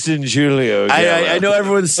 Ernest and Julio. I know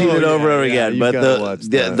everyone's seen it over and over yeah, again, you but gotta watch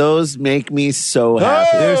that. those make me so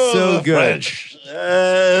happy. They're so good.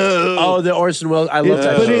 Oh, the Orson Welles. I love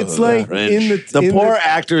that. But show. it's like in the The poor the-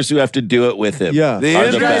 actors who have to do it with him. Yeah. The are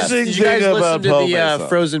Did you guys, interesting did you guys thing listen about to Paul the Mason.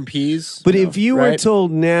 Frozen Peas? But if you were Right?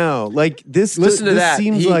 told now, like this, Listen to this that.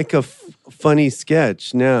 seems He- like a funny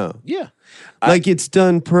sketch now. Yeah. Like it's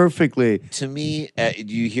done perfectly. To me,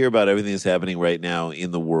 you hear about everything that's happening right now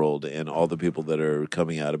in the world and all the people that are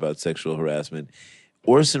coming out about sexual harassment.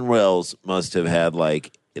 Orson Welles must have had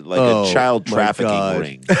like a child my trafficking God.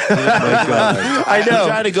 ring. I know. I'm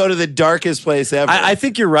trying to go to the darkest place ever. I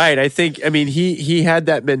think you're right. I mean, he had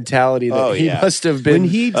that mentality that Oh, he yeah. must have been. When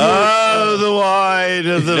he did, Oh, the wine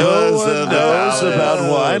of the No one knows knows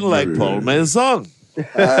about wine like Paul Masson.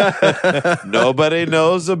 Nobody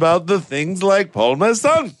knows about the things like Paul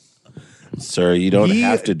Masson. Sir, you don't He-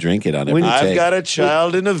 have to drink it on every I've take. got a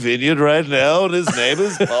child in a vineyard right now, and his name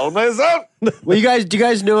is Paul Masson. well, do you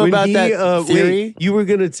guys know when about he, that theory? wait, you were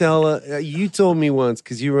gonna tell. You told me once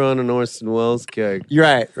because you were on an Orson Welles kick You're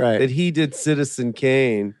right. that he did Citizen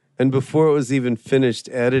Kane, and before it was even finished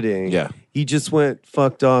editing, Yeah. he just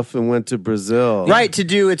fucked off and went to Brazil, Right to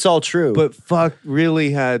do. It's all true. But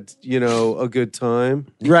really had a good time.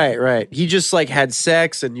 right. He just like had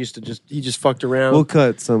sex and used to he just fucked around. We'll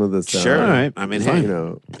cut some of this out. Sure. All right. I mean, hey.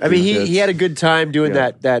 I mean, he had a good time doing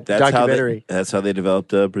that That's documentary. That's how they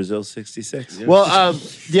developed Brazil '66. Well,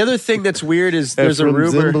 the other thing that's weird is there's a Ephraim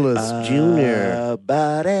rumor. Zimbalist Jr.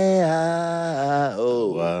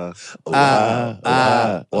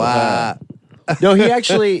 No,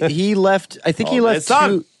 he left. I think he left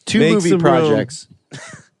two Make movie some room. projects,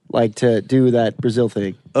 like to do that Brazil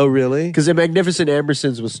thing. Oh, really? Because the Magnificent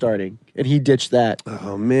Ambersons was starting, and he ditched that.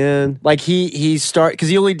 Oh man, Like because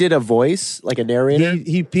he only did a voice, like a narrator.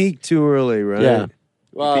 he peaked too early, right? Yeah.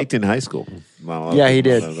 Well, Peaked in high school. Yeah, he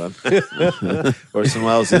did. Orson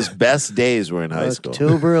Welles, his best days were in high school.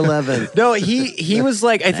 October 11th. no, he was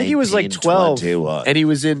like I think he was like 12, 1921. and he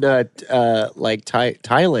was in like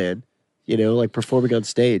Thailand, like performing on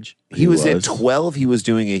stage. He was at 12. He was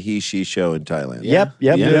doing a he/she show in Thailand. Yep.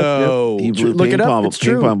 No. He blew Look it up. ping It's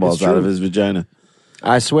true. pong balls It's out true. of his vagina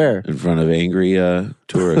I swear. in front of angry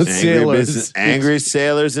tourists. Sailors. Angry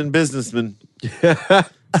sailors and businessmen.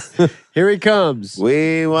 Here he comes.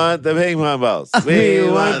 We want the ping pong balls. We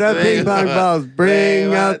want the ping pong balls.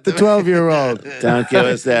 Bring out the 12-year-old. Don't give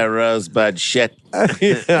us that rosebud shit.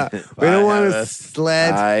 Yeah. We don't want a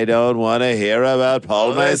sled. I don't want to hear about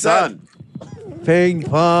Paul Masson. Ping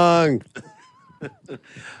pong.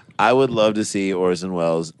 I would love to see Orson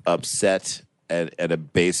Welles upset at a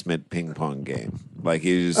basement ping pong game. Like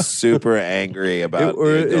he's super angry about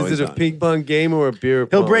Or the is it a goings-on. ping pong game or a beer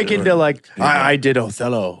pong? He'll break into like I did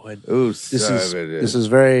Othello. And Ooh, this is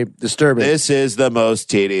very disturbing. This is the most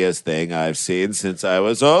tedious thing I've seen since I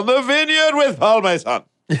was on the vineyard with Paul Masson.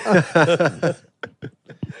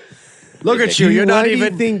 Look at you. You're Why not do you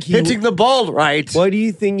even think he- hitting the ball right. Why do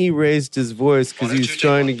you think he raised his voice? Because he's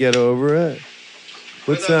trying to get over it?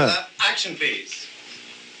 What's that? Action, please.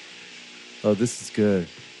 Oh, this is good.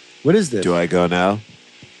 What is this? Do I go now?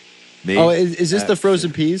 Me? Oh, is this the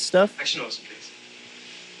frozen peas stuff? Action also,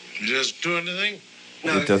 please. Just do anything?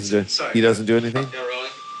 No, It doesn't do. sorry. He doesn't do anything. Yeah,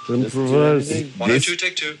 rolling. Improvise. One or two,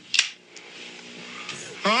 take two.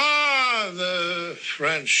 The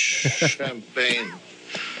French champagne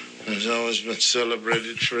has always been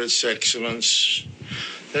celebrated for its excellence.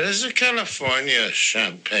 There is a California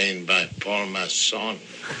champagne by Paul Masson,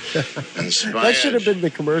 inspired That should have been the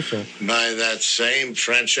commercial. by that same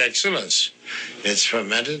French excellence. It's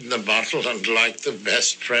fermented in the bottle, and like the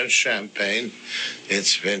best French champagne,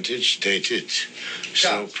 it's vintage dated.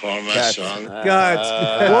 So Paul Masson. God,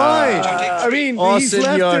 why? I mean, he's Orson,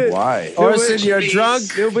 left you're- it. Why? Orson, you're drunk.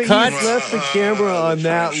 No, but Cut. he's left the camera on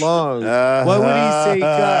that long. Why would he say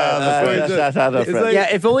cut? It's like-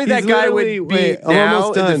 Yeah, if only that he's guy literally- would be wait, I'm now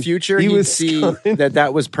almost in done. the future, He he'd was see done.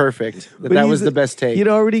 that was perfect. But That was he's- the best take. He'd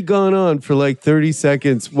already gone on for like 30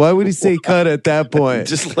 seconds. Why would he say cut at that point?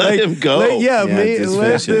 Just let him go. Yeah, Yeah, just let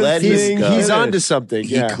finish it. this Let him thing go. He's finish. on to something.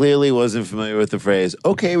 He Yeah. clearly wasn't familiar with the phrase.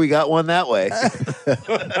 Okay, we got one that way.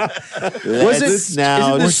 Was it?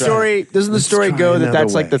 now? Isn't the story? Doesn't the story try go that another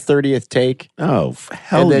that's like way. the 30th take? Oh,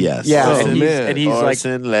 hell And then- yes. Yeah, Oh, and man. he's like,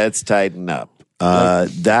 Orson, let's tighten up.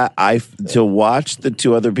 To watch the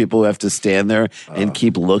two other people who have to stand there and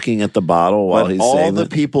keep looking at the bottle while But he's all saying the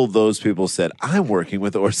that. people, those people said, "I'm working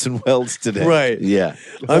with Orson Welles today." Right. Yeah.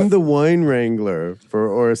 I'm the wine wrangler for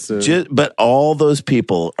Orson. But all those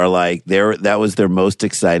people are like that was their most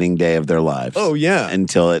exciting day of their lives. Oh, yeah.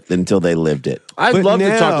 Until they lived it. I'd But love to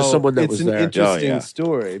talk to now someone that it's was an there. interesting Oh, yeah.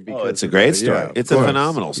 story. Because it's a of great that. story. Yeah, of It's a course.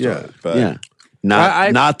 phenomenal story. Yeah. But Yeah. Not I-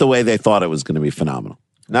 not the way they thought it was going to be phenomenal.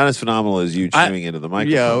 not as phenomenal as you chewing into the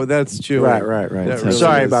microphone. Yeah, well, that's true. Right.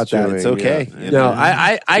 Sorry about that. It's okay. Yeah. You No, know?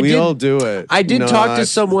 I We did. all do it. I did talk to Not-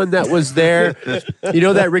 someone that was there. You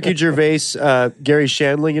know that Ricky Gervais, Gary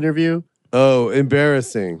Shandling interview? Oh,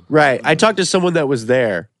 embarrassing. Right. I talked to someone that was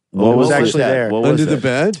there. What was was actually that? there. What was Under the that?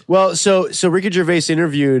 bed? Well, so Ricky Gervais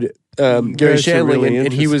interviewed Gary Guys are Shandling, really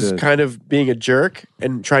and he was interested. kind of being a jerk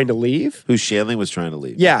and trying to leave. Who Shanley was trying to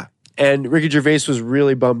leave. Yeah. and Ricky Gervais was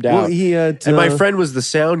really bummed out. Well, he had, and my friend was the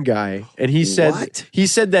sound guy, and he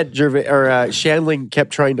said that Gervais or Shandling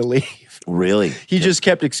kept trying to leave. Really? He just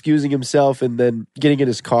kept excusing himself and then getting in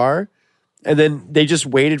his car, and then they just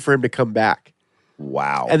waited for him to come back.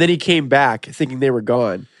 Wow. And then he came back thinking they were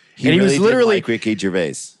gone. He and he really was literally didn't like Ricky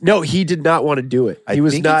Gervais. No, he did not want to do it. He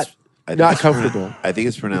was not comfortable. I think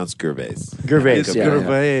it's pronounced Gervais. Gervais, It's yeah.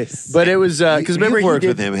 Gervais. But it was because remember You've he worked did,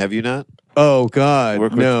 with him, have you not? Oh God,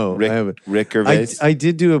 Worked with no, Rick, I haven't. Rick Gervais. I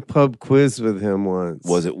did do a pub quiz with him once.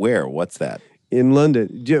 Was it where? What's that? in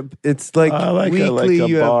London? It's like weekly. like a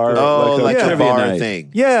you bar. have to, Oh, like yeah. a bar night.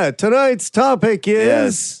 thing. Yeah, tonight's topic is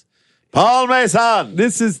Yes. Paul Mason.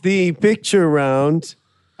 this is the picture round.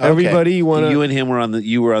 Everybody want You to? and him were on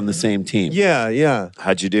the same team. Yeah.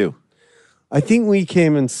 How'd you do? I think we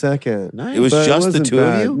came in second. Nice. It was But just the wasn't two of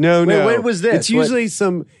bad. you? No. when was this? It's usually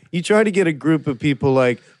you try to get a group of people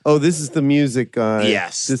like, oh, this is the music guy.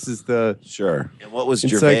 Yes. This is the Sure. And what was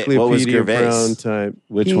Gervais? Encyclopedia What was Gervais? Brown type.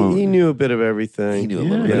 Which one? He knew a bit of everything. He knew a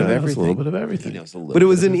little bit of Yeah. everything. A little bit of everything. He knows a little But it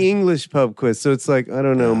was bit an of English pub quiz, so it's like I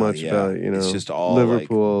don't know much yeah. about It's just all, like,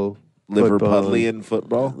 Liverpool, Liverpudlian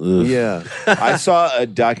football. Ugh. Yeah, I saw a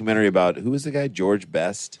documentary about who was the guy? George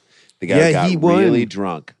Best. The guy Yeah, who got he won. really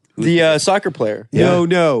drunk. Who's the soccer player.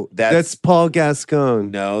 no, That's- that's Paul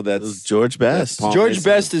Gascon. no, that's George Best. Paul George Mason.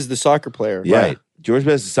 Best is the soccer player. Yeah. Right. George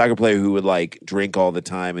Best is a soccer player who would like drink all the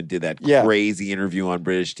time and did that Yeah. crazy interview on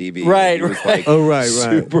British TV. Right, He was right. like Oh, right.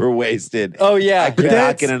 super wasted. Oh yeah. I could But not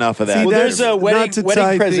that's- get enough of that. see, well, that's there's a not wedding to wedding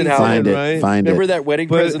tie present things album. Find it. right? Find Remember it. that wedding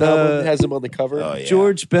But, present album has him on the cover? Oh, yeah.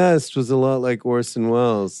 George Best was a lot like Orson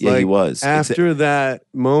Welles. Yeah, he Like, was. After that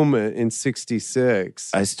moment in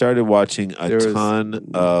 '66. I started watching There was ton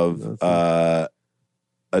of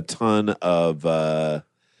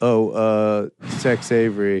Tex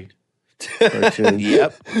Avery. cartoon.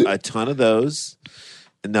 yep, a ton of those.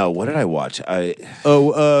 No, what did I watch?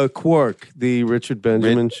 Quark, the Richard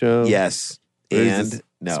Benjamin show. Yes. Or is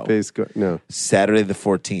And this no. No. Saturday the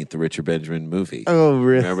 14th, the Richard Benjamin movie. Oh,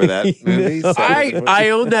 really? Remember that movie? No. Saturday the 14th? I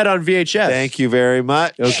own that on VHS. Thank you very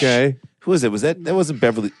much. Okay. Who was it? That wasn't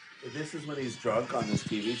Beverly. This is when he's drunk on this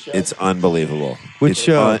TV show. It's unbelievable. Which It's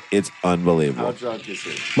show? It's unbelievable. drunk is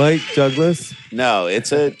he? Mike Douglas. No,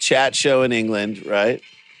 it's a chat show in England, right?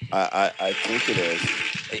 I think it is.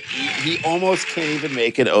 He almost can't even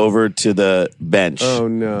make it over to the bench. Oh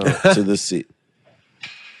no. To the seat.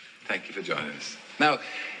 Thank you for joining us. Now,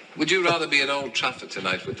 would you rather be at Old Trafford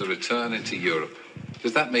tonight with the return into Europe?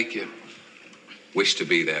 Does that make you wish to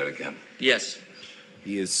be there again? Yes.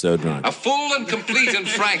 He is so drunk. A full and complete and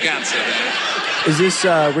frank answer. Is this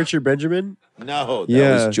Richard Benjamin? No, that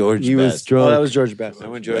Yeah, was George he was Best. drunk. Oh, that was George Best. I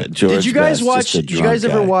enjoyed George Did you guys Best, watch? just a Did you guys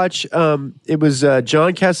drunk ever guy. watch? It was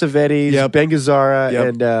John Cassavetes, Yep. Ben Gazzara,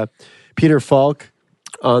 Yep. and Peter Falk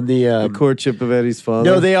on the. The Courtship of Eddie's Father.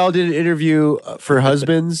 no, they all did an interview for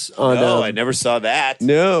husbands on. No, I never saw that.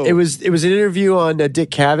 No. It was an interview on Dick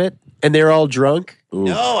Cavett, and they were all drunk.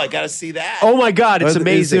 No, I got to see that. Oh my God, it's Is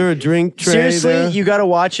amazing! there a drink tray Seriously, there? you got to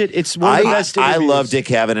watch it. It's one of the best. I Interviews. love Dick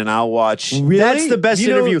Cavett, and I'll watch. Really? That's the best You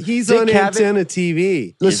know, interview. He's Dick on Cavett- Antenna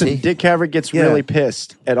TV. Listen, Dick Cavett gets Yeah. really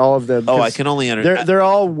pissed at all of them. Oh, 'cause I can only understand. They're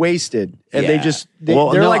all wasted, and they Yeah. just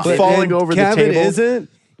Well, they're no, like but- falling And over Cavett the table. isn't.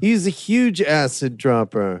 He's a huge acid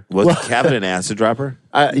dropper. Was Cavett an acid dropper?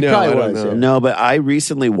 He No, probably I don't was. know. yeah. No, but I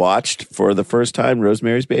recently watched for the first time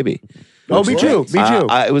Rosemary's Baby. Oh, me too. Me too.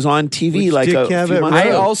 It was on TV Which like Dick a few Cavett months I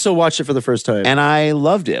ago. also watched it for the first time. And I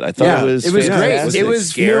loved it. I thought Yeah, it was it was great. fantastic. It was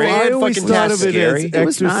scary. No, I It always fucking thought of it scary. as It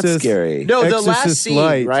was not Exorcist. scary. No, the last Exorcist scene,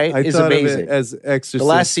 Light. right, I is thought amazing. Of it as Exorcist. the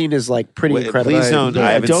last scene is like pretty Wait, incredible. please don't. Right.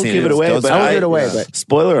 I haven't Don't seen give it away, Don't but I won't spoil give it away, Yeah. but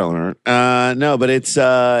Spoiler alert. No, but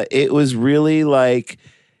it was really like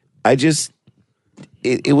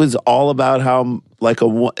it was all about how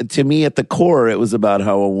to me at the core it was about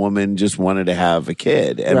how a woman just wanted to have a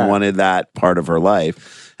kid and Right. wanted that part of her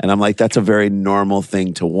life. And I'm like, that's a very normal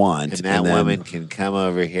thing to want. And that then- woman can come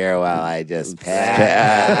over here while I just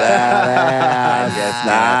pass.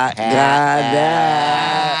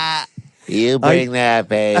 You bring that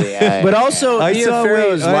baby. But also, I Mia saw.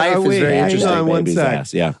 Farrow's life is very hang interesting. on one Baby's sec.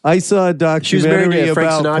 ass, yeah. I saw a She was married documentary to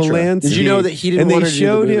Frank about Sinatra. Polanski. Did you know that he didn't And want they to do the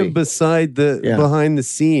showed movie? him beside the Yeah. behind the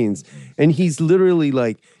scenes, and he's literally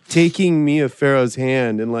like taking Mia Farrow's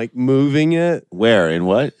hand and like moving it. Where and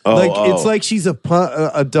what? It's like she's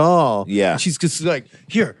a doll. Yeah. She's just like,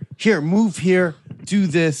 here, move here, do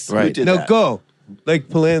this. Right. Who did now that? go. Like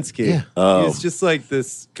Polanski. Yeah. Oh. It's just like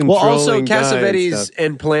this Well, controlling also guy and Cassavetes stuff.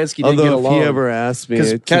 and Polanski didn't Although get if along. he ever asked me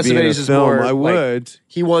because to be in a Cassavetes is film, more I like, would.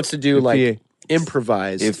 he wants to do If like he-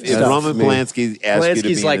 improvise. If stuff. Roman me. Polanski asked you to be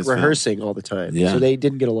Polanski's in like his film, rehearsing all the time, Yeah. so they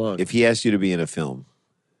didn't get along. if he asked you to be in a film,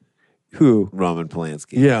 Who? Roman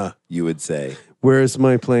Polanski. Yeah. You would say. Where's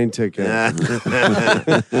my plane ticket?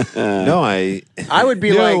 No, I would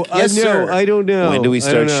be like, yes, no, sir. I don't know. When do we I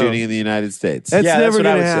start don't know. shooting in the United States? That's Yeah, that's never what I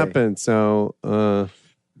going to would say. happen. So,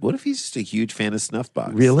 What if he's just a huge fan of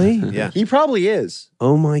Snuffbox? really? Yeah. He probably is.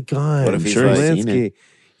 Oh my God! What if he's sure he's like, seen Polanski.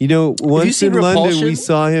 You know, once seen in London, Repulsion? we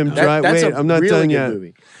saw him drive. That's Wait, a I'm not really done good yet.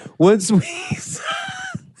 movie. Once we saw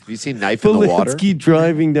Have you seen Knife in the Water? Polanski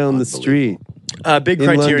driving down the street. Big In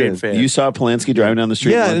Criterion London. fan. You saw Polanski driving down the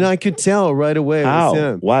street? Yeah, and I could tell right away. How? It was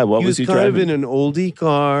him. Why? What he was he kind driving? of in an oldie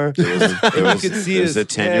car. There was, You could see there was his a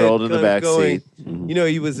 10-year-old head in the kind of back going- seat. You know,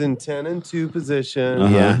 he was in 10 and 2 position.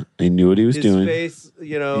 Uh-huh. Yeah. He knew what he was His doing. face,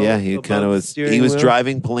 you know. Yeah, he above kind of the was. steering He was wheel.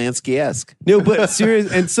 driving Polanski-esque. No, but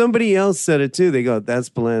serious. And somebody else said it too. They go, "That's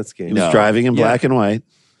Polanski." He was driving in black and white.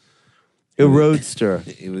 A roadster.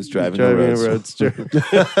 He was driving, Driving a a roadster.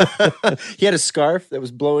 roadster. He had a scarf that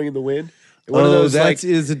was blowing in the wind. One of Oh, those, that's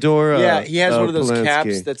like, Isadora. yeah, he has one of those Polanski.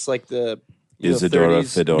 caps that's like the Isadora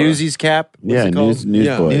 30s Fedora. Newsies cap. What's Yeah, it called?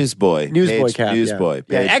 newsboy. Newsboy. Newsboy Page- cap. Newsboy.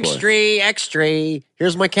 Yeah. Page boy. Extra.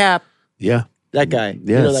 Here's my cap. Yeah. That guy.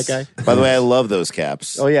 You know that Yes. guy? By the way, I love those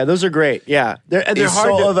caps. Oh yeah, those are great. Yeah, they're He's hard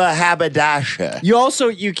sort to. of a haberdasher.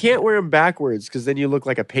 You can't wear them backwards because then you look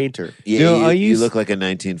like a painter. Yeah, You know, you, I you used- look like a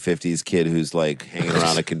 1950s kid who's like hanging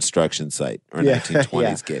around a construction site, or a Yeah, 1920s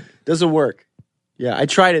yeah. kid. Doesn't work. Yeah, I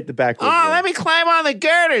tried it the backwards. way. me climb on the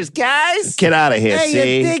girders, guys. Get out of here,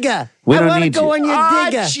 see? digger. We don't need you. on your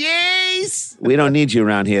digger. jeez. We don't need you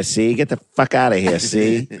around here, see? Get the fuck out of here,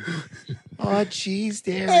 see? Oh, jeez,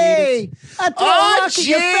 there. Hey, I throw a rock in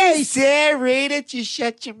your face. there, read it. You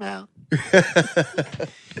shut your mouth.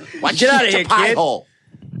 Get out of here, kid. Hole.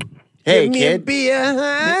 Hey, Give me a kid. beer,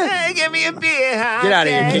 huh? Hey, give me a beer, huh? Get out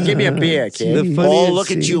of here, kid. Give me a beer, kid. The funniest Oh,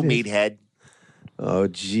 look at you, scene- meathead. Oh,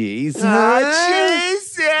 jeez. jeez.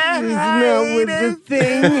 Isn't that with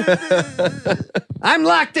the thing? I'm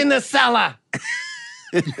locked in the cellar.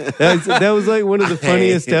 that was like one of the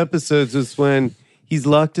funniest episodes was when he's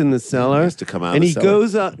locked in the cellar. He has to come out of and the he cellar.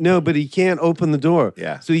 goes up. No, but he can't open the door.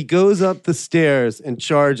 Yeah. So he goes up the stairs and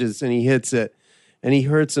charges and he hits it. And he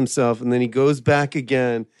hurts himself, and then he goes back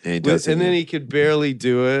again. And he does it and then again. he could barely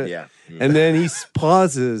do it. Yeah. And then he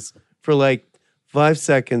pauses for like 5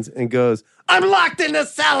 seconds and goes, "I'm locked in the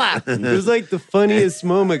cellar." It was like the funniest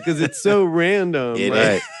moment because it's so random. It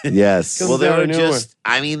right? is. Yes. Comes Well, there out were of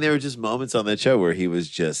nowhere. there were just moments on that show where he was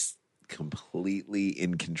just completely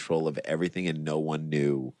in control of everything, and no one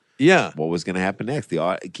knew Yeah. what was going to happen next.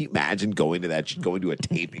 Can you imagine going to a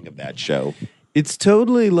taping of that show? It's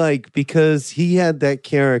totally like because he had that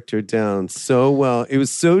character down so well. It was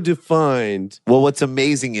so defined. Well, what's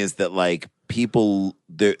amazing is that like people,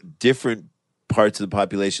 the different parts of the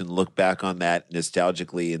population look back on that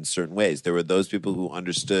nostalgically in certain ways. There were those people who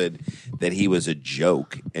understood that he was a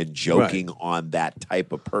joke and joking on that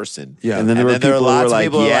type of person. Yeah. And then there were there people who lots were of like,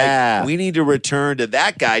 people who were yeah. like, we need to return to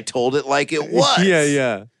that guy told it like it was.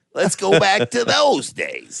 Yeah. Let's go back to those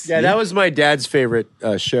days. Yeah, that was my dad's favorite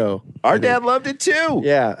show. Our dad loved it too.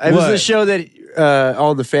 Yeah, it was What? the show that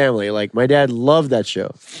All in the Family. Like my dad loved that show.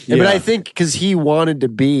 But Yeah. I think because he wanted to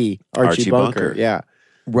be Archie Bunker. Bunker. Yeah,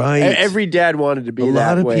 Right. every dad wanted to be a that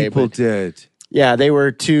lot of way. people but did. yeah, they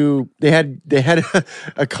were too. They had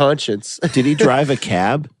a conscience. Did he drive a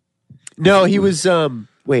cab? No, he was.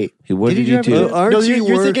 Wait, What did he drive do? a- Archie no, you're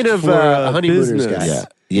worked thinking of for, Honeymooners business. guy. Yeah.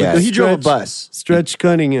 Yeah. No, he drove a Stretch- bus. Stretch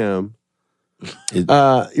Cunningham.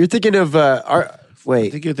 You're thinking of I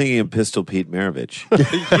wait. think you're thinking of Pistol Pete Maravich.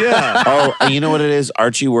 Yeah. Oh, you know what it is?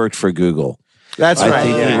 Archie worked for Google. That's I right.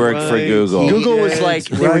 think yeah. he worked for Google. Google was Yes, like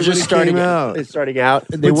they right were when just it starting came out. out. Starting out,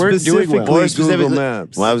 and they But weren't doing well. specifically More Google specifically-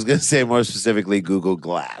 Maps. Well, I was going to say more specifically Google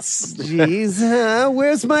Glass. Jeez,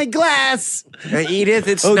 where's my glass? Edith,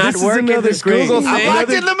 it's Oh, not this is working. another This great- Google I'm thing. locked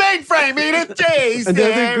in the mainframe, Edith. Jeez,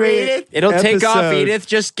 Another great It'll take off, episode Edith.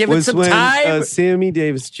 Just give it was some when time. Sammy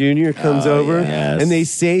Davis Jr. comes over yes. and they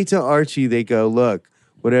say to Archie, they go, "Look,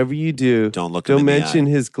 whatever you do, Don't look him don't in the mention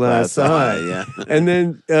eye." his glass eye." Yeah. And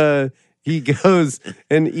then he goes,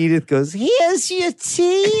 and Edith goes, "Here's your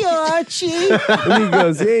tea, Archie." And he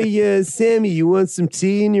goes, "Hey, Sammy, you want some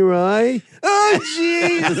tea in your eye?" Oh,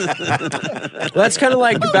 jeez. That's kind of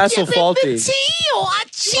like Basil Fawlty.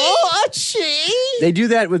 They do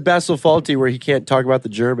that with Basil Fawlty, where he can't talk about the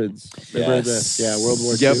Germans. Remember World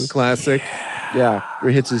War Yep, II. classic. Yeah,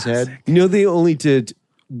 where he hits his head. You know, they only did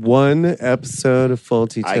one episode of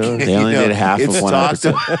Faulty Towns. They only did half of it's one talked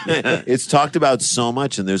episode. It's talked about so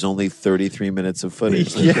much, and there's only 33 minutes of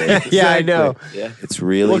footage. Yeah, I know. Yeah, it's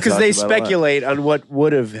really Well, because they talked about a lot. speculate on what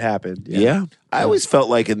would have happened. Yeah. I always felt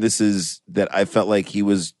like, and this is that I felt like he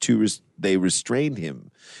was they restrained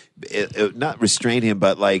him not restrain him,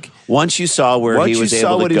 but like Once you saw where once he you was saw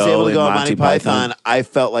able what to he was go able to in go on Monty Python, I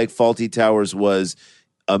felt like Faulty Towers was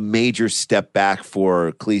a major step back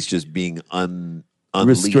for Cleese just being unleashed.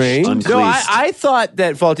 Restrained? No, Uncleased. I thought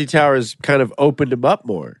that Faulty Towers kind of opened him up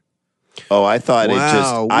more. Oh, I thought it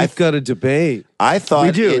just. Wow, we've got a debate. I thought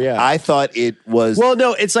We do, it, yeah. I thought it was. Well,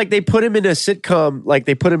 no, it's like they put him in a sitcom, like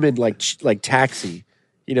they put him in like Taxi,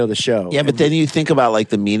 the show. Yeah, but then you think about like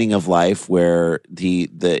the meaning of life, where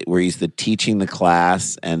where he's teaching the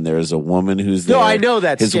class, and there's a woman who's there. No, I know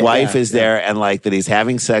that his skit, wife yeah, is there, and like that he's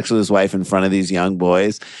having sex with his wife in front of these young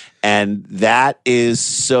boys, and that is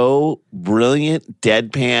so brilliant,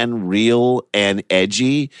 deadpan, real, and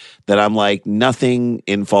edgy that I'm like nothing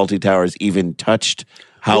in Faulty Towers even touched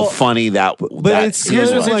how funny that. But that it's scene kind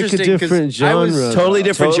Here's of what's like a interesting, 'cause different I was genre. Totally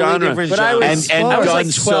different Totally genre, different But I genre. was- and I was done like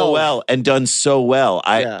so 12. well, and done so well.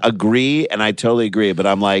 I Yeah. agree, and I totally agree. But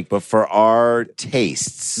I'm like, but for our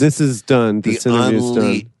tastes, This is done. the This interview's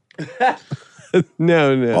done.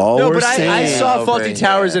 No. all No, we're but I saying. saw Faulty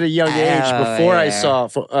Towers at a young age before I saw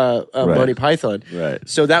Monty Python. Right.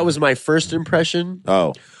 So that was my first impression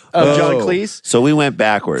Oh, of John Oh. Cleese. so we went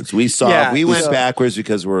backwards. We saw. Yeah. we went So- backwards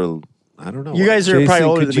because we're. I don't know. You guys are Jason, probably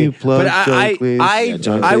older could than you me. plug But John Cleese?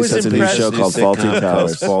 John I Cleese was has a new impressed. show called Faulty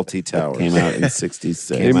Towers. Faulty Towers Came out in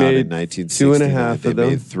 '66. Came out made in 1960. 2.5 They of them.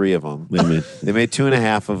 made 3 of them. Wait a minute. They made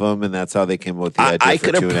 2.5 of them, and that's how they came up with the idea. I for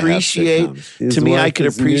could 2.5 appreciate. sitcoms. His To me, I wife could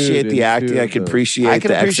is appreciate nude the in acting. 2 I of could them. appreciate. I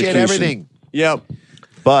can the appreciate execution. everything, Yep.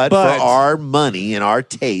 but But- for our money and our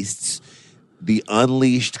tastes, the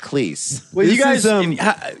unleashed Cleese, Well, This you guys, is, you a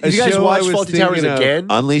guys show I watch was Faulty Towers thinking of. again?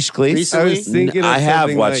 unleashed Cleese. Recently? I was thinking of I have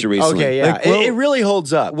something watched it like, recently. Okay, yeah, Like, what- it really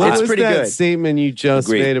holds up. What It's was pretty that good. statement you just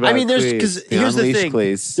Agreed. made about I mean, there's Cleese? because The here's the Unleashed thing.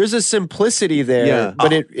 Cleese. There's a simplicity there, Yeah.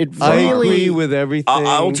 but it I really agree with everything.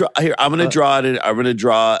 I'll draw here. I'm going to draw it. I'm going to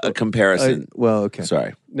draw a comparison. well, okay.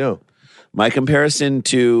 Sorry. No. My comparison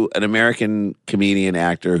to an American comedian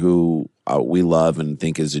actor who we love and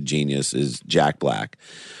think is a genius is Jack Black.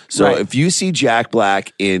 So Right. if you see Jack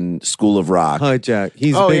Black in School of Rock, Hi, Jack.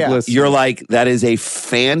 He's Oh, a big yeah. listener. you're like, that is a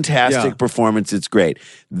fantastic Yeah. performance. It's great.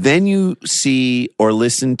 Then you see or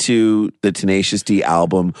listen to the Tenacious D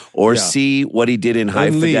album or Yeah. see what he did in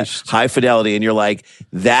Unleashed. High Fidelity, and you're like,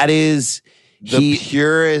 that is The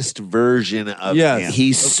purest version of Yes. him.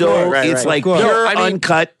 He's Of so course. Right, it's right. like Of course. pure No, I mean-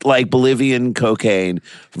 uncut like Bolivian cocaine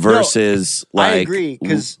versus I like agree,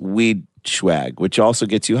 'cause- weed swag, which also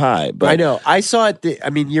gets you high. But I know. I saw it.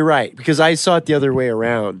 You're right because I saw it the other way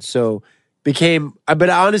around. So but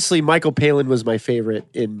honestly, Michael Palin was my favorite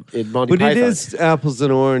in Monty But Python. it is apples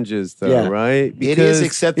and oranges, though, Yeah. right? It is,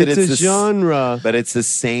 except that it's it's a the s- genre. But it's the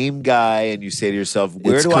same guy, and you say to yourself,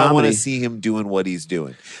 where It's do I want comedy. to see him doing what he's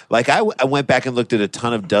doing? Like, I went back and looked at a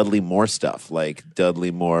ton of Dudley Moore stuff, like Dudley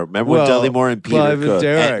Moore. Remember when Well, Dudley Moore and Peter Clive and Cook?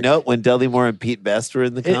 Derek. No, when Dudley Moore and Pete Best were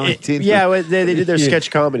in the comedy team? yeah, when they did their sketch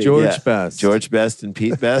comedy. George Yeah. Best. George Best and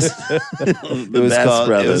Pete Best. the It was Best called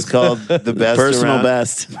brothers. the best Personal around,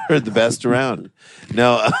 best. or the best around.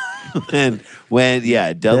 No, when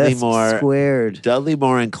Dudley Best Moore, squared. Dudley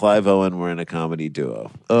Moore and Clive Owen were in a comedy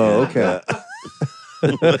duo. Oh, And,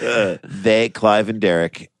 okay. Clive and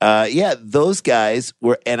Derek. Those guys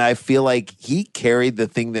were, and I feel like he carried the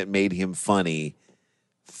thing that made him funny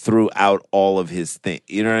throughout all of his thing.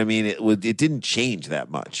 You know what I mean? It didn't change that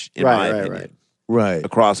much, in my opinion, Right.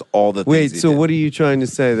 across all the things. Wait, he so did. what are you trying to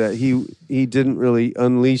say? That he didn't really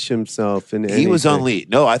unleash himself in anything? He was unleashed.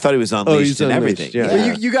 No, I thought he was unleashed he's in unleashed, everything.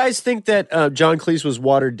 yeah. But you guys think that John Cleese was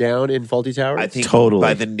watered down in Faulty Towers? I think Totally.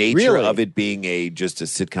 by the nature Really? of it being just a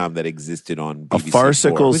sitcom that existed on A BBC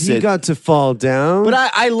farcical But he sit- got to fall down. But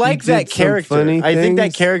I like He that did some character. funny I think that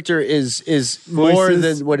things. character is more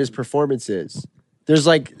Voices. than what his performance is. There's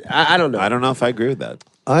like I don't know. I don't know if I agree with that.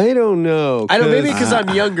 I don't know. I don't. Maybe 'cause because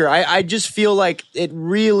I'm younger. I just feel like it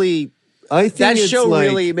really. I think That it's show like,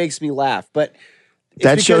 really makes me laugh. But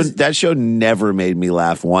it's that show never made me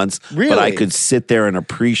laugh once, but I Really? could sit there and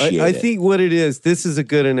appreciate I it. think what it is. This is a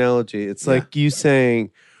good analogy. It's like you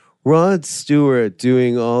saying. Rod Stewart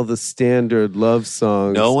doing all the standard love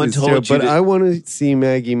songs. No one is told terrible, you but to- I want to see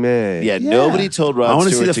Maggie May. Yeah, nobody told Rod I want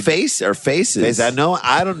to Stewart see the face or faces. No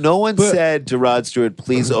one said to Rod Stewart,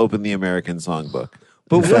 please open the American Songbook.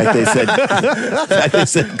 But In fact, they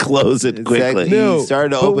said close it quickly. No, He started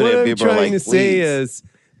to but open what it, and I'm people were trying like, to say "Please." is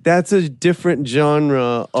that's a different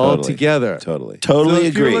genre altogether. Totally. Totally So if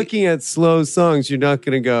agree. you're looking at slow songs, you're not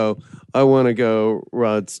going to go, I want to go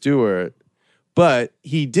Rod Stewart. But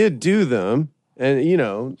he did do them,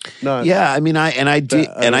 and not. Yeah, I mean, I did,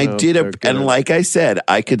 I don't know if they're and good. like I said,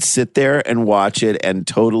 I could sit there and watch it and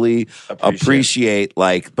totally appreciate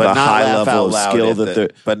like But the not high laugh level out of loud skill at that the- they're.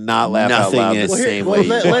 but not laugh out nothing loud is- the Well, same well, way.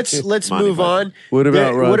 you let's watch move Monty on. What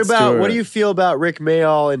about Rod what do Stewart? you feel about Rick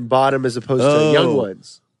Mayall in Bottom as opposed to Young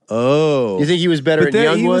Ones? Oh, You think he was better but in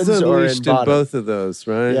Young he was Ones or in unleashed in Bottom? both of those,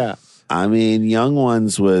 right? Yeah, I mean, Young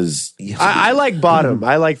Ones was. I like Bottom.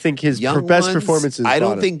 I think his Young best Ones, performance is I don't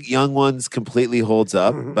Bottom. think Young Ones completely holds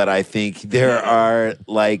up, but I think there are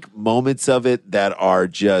like moments of it that are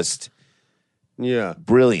just Yeah.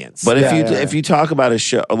 brilliance. But Yeah, if you talk about a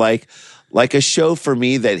show like a show for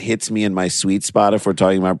me that hits me in my sweet spot, if we're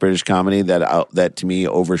talking about British comedy, that to me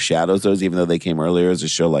overshadows those, even though they came earlier, is a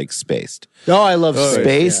show like Spaced. Oh, I love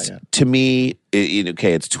Spaced Yeah, yeah. to me,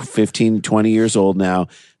 it's 15, 20 years old now,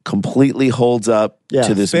 completely holds up Yeah.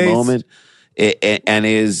 to this Spaced. moment, and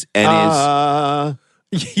is Yeah,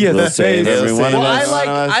 We'll that's save every one of Well, us.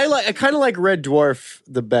 I kind of like Red Dwarf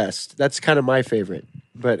the best. That's kind of my favorite.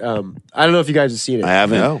 But I don't know if you guys have seen it. I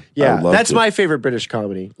haven't. No. I Yeah, would love that's to. my favorite British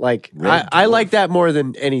comedy. Like I like that more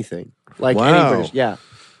than anything. Like any Wow. British. Yeah,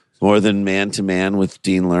 More than Man to Man with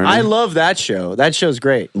Dean Lerner. I love that show. That show's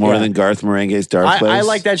great. more Yeah. than Garth Marenghi's Dark Place. I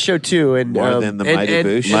like that show too. And More than the Mighty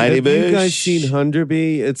Boosh? Mighty Have you guys Boosh. seen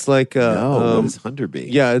Hunderby? It's like a No, what is Hunderby?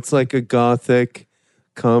 yeah, it's like a gothic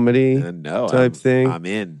comedy No, type thing. I'm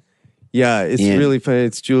in. Yeah, it's Yeah. really funny.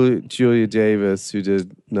 It's Julia Davis who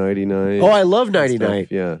did 99. Oh, I love 90 stuff. Night.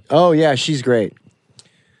 Yeah, Oh yeah, she's great.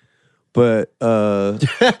 but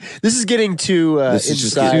This is getting too This is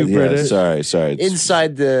just inside. too British. Sorry. It's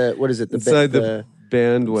Inside the what is it? The inside the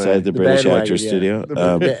bandwagon. inside the British bandwagon, Actor yeah. Studio.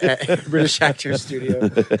 The British Actor Studio.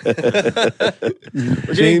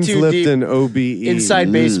 We're getting James too Lipton, deep. OBE.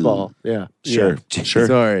 Inside baseball. Yeah. Sure.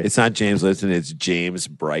 Sorry. It's not James Lipton. It's James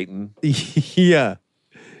Brighton. yeah.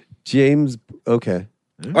 James. Okay.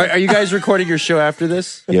 Are you guys recording your show after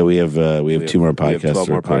this? Yeah, we have 2 more we have podcasts. 12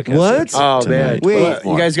 to more record. podcasts. What? Oh man! Tonight. Wait,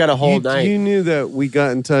 Well, you guys got a whole night. You knew that we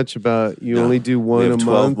got in touch about you only do We one have a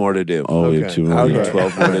 12 month. more to do. Oh, we have Okay. 2 more. We have Okay.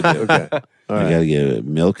 12 more to do. Okay. All I right. gotta get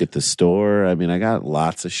milk at the store. I mean, I got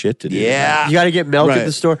lots of shit to do. Yeah. You got to get milk Right. at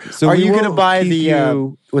the store. So Are we you going to won't buy keep the?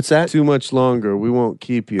 you What's that? Too much longer. We won't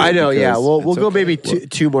keep you. I know. Yeah. because- We'll go okay. maybe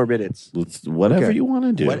two more minutes. Whatever Okay. you want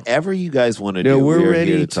to do. Whatever you guys want to No, do, we're here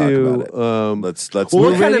ready talk about it. to. Let's Well, We're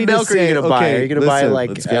what kind ready of to milk are say- you going to buy? okay, Are you going to buy listen, like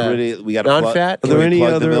let's get ready. We got non-fat? Are there any plug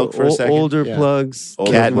the other milk for a second? older Yeah. plugs?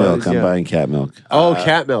 Older Cat plugs, milk. I'm Yeah. buying cat milk. Oh,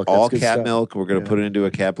 cat milk. That's all good cat stuff. milk. We're going to put it into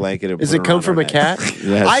a cat blanket. And Does put it come around from our a cat? necks.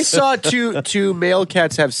 Yes. I saw two male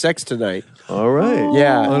cats have sex tonight. All right.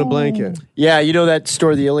 Yeah. On a blanket. Yeah, you know that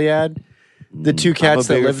store, the Iliad. The two I'm a cats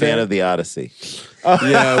that bigger live fan there. of the Odyssey.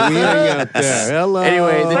 Yeah, we hang out there. Hello.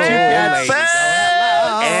 Anyway, the two cats.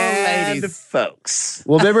 And folks.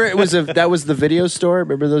 Well, remember that was the video store.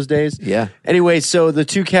 Remember those days? Yeah. Anyway, so the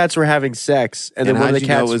two cats were having sex, and then And one of how'd the you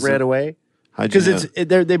know it cats was- ran away How'd you because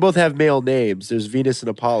know? they both have male names. There's Venus and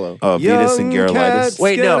Apollo. Oh, Venus and Young cats, Garolitis.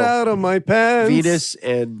 Wait, get no. out of my pants. Venus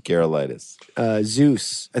and Garolitis.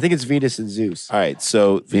 Zeus. I think it's Venus and Zeus. All right,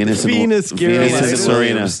 so Venus Venus Garolitis. and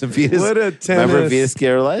Serena. Venus, What a remember tennis. Venus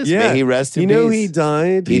Garolitis? Yeah. May he rest in You know peace. he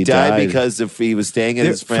died. He died died. because he was staying at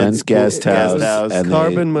his Friend's friend's guest house, and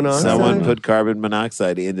Carbon monoxide. Someone put carbon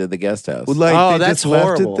monoxide into the guest house. Well, like, Oh, they that's just left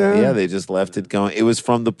horrible. it there? Yeah, they just left it going. It was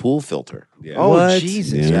from the pool filter. Yeah. Oh, What?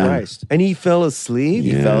 Jesus Yeah. Christ. And he fell asleep?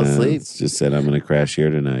 He fell asleep. it's Just said I'm going to crash here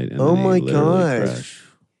tonight. And Oh then he my literally gosh. crashed.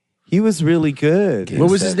 He was really good. What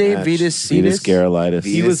was his name? match. Venus Venus Cetus? Garolitis.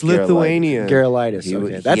 He was Venus Garolitis. Lithuanian. Garolitis. He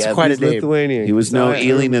Okay. was- That's yeah, quite He's a name. Lithuanian. He was no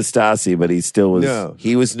Eli Nastasi, but he still was. No.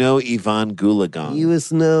 He was no Ivan Gulagan.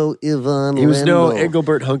 was no Ivan He was no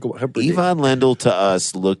Engelbert Humperdinck. Ivan Lendl to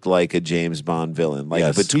us looked like a James Bond villain. Like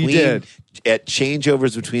Yes, he between did. at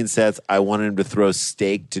changeovers between sets, I wanted him to throw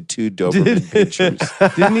steak to 2 Doberman pinchers.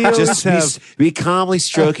 Didn't he always Just have... be calmly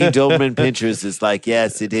stroking Doberman pinchers. It's like,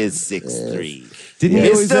 yes, it is 6'3". Didn't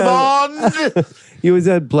he always Mr. have... Bond. He always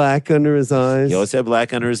had black under his eyes. He always had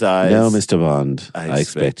black under his eyes. No, Mr. Bond. I I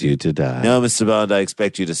expect you to die. No, Mr. Bond, I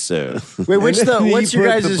expect you to serve. Wait, And then he what's your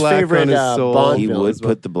put the guys' black on favorite his soul. Bond He villain? would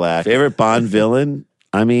put the black. Favorite Bond villain?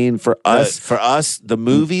 I mean, for us, For us, the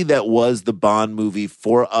movie that was the Bond movie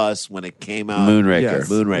for us when it came out. Moonraker. Yes, it's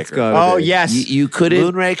Moonraker. gotta Oh, be. yes. You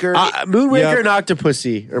couldn't. Moonraker. Moonraker Yep. and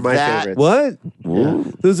Octopussy are my That- favorites.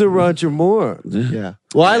 What? Those are Roger Moore. Yeah.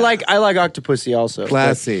 Well, I like Octopussy also.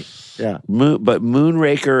 Classy. Yeah. But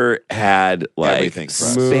Moonraker had like Everything for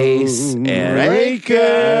us. space and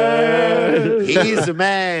Moonraker. He's a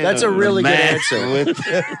man. That's a really good answer.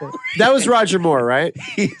 That was Roger Moore, right?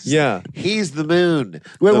 Yeah. He's the moon.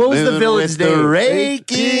 Wait, what was the moon villain's with the name?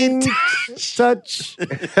 raking Touch.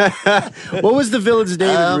 What was the villain's name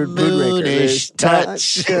a in Moonraker? moonish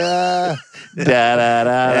touch. Da da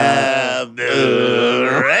da da.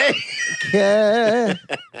 Moonraker.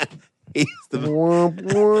 He's the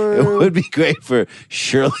It would be great for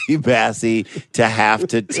Shirley Bassey to have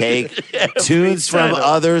to take tunes from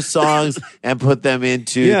other songs and put them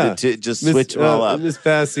into to just switch them all up. Miss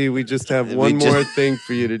Bassey, we just have We one more just- thing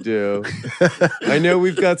for you to do. I know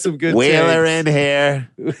we've got some good Whaler takes. in hair.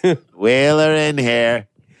 Whaler in hair.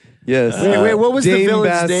 Yes. Wait, what was the Dame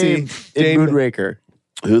villain's Bassey. name in Dame- Moonraker?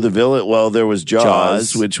 Who the villain? Well, there was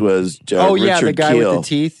Jaws, which was Oh, Richard yeah, the guy Kiel. with the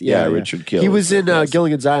teeth. Yeah, Richard Kiel. He was in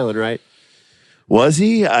Gilligan's Island, right? Was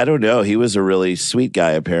he? I don't know. He was a really sweet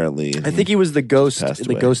guy, apparently. I think he was the ghost Passed in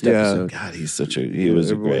the away. ghost Yeah. episode. God, he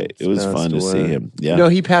was a great. It was Everyone's fun to passed see away. him. Yeah. No,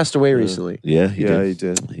 he passed away recently. Yeah, he Yeah, did. he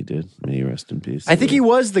did. He did. May he rest in peace. I think he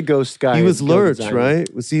was the ghost guy. He was in Gilligan's Lurch, Island.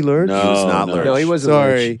 right? Was he Lurch? No, he was not Lurch. No, he wasn't.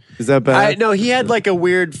 Sorry. Is that Lurch. bad? No, he had like a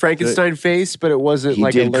weird Frankenstein face, but it wasn't He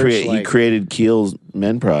like did a Lurch. create. He like. created Kiel's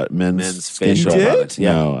men's facial He did? products.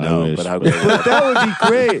 Yeah, No, I no, wish. but how great. But that would be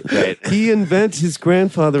great. Right. He his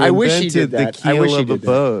grandfather I invented wish he did the that. I keel wish he of a did that.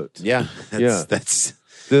 boat. Yeah, Yeah. that's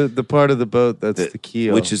The part of the boat that's the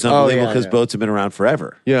keel. which is Oh, unbelievable yeah, because yeah. boats have been around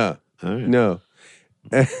forever. yeah. All right. No.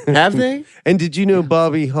 Have they? And did you know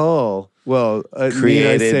Bobby Hall? Well, need I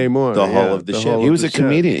Created say more? the hull of the ship. hull He of was the a ship.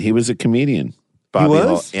 comedian. He was a comedian. Bobby was?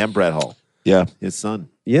 Hall and Brett Hall, Yeah. his son,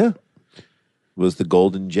 Yeah. was the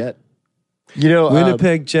Golden Jet, You know,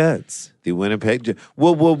 Winnipeg Jets. the Winnipeg Jet.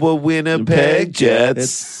 Whoa, Winnipeg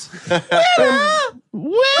Jets.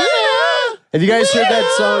 have you guys heard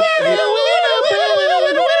that song?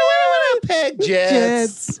 Winnipeg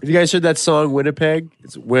Jets. Have you guys heard that song, Winnipeg?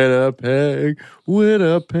 It's Winnipeg,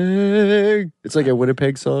 Winnipeg. It's like a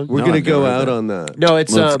Winnipeg song. We're No, gonna I've go never heard out that. on that. No,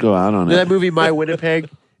 it's Let's go out on that it. movie, My Winnipeg.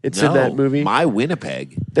 It's in that movie. My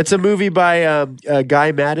Winnipeg. That's a movie by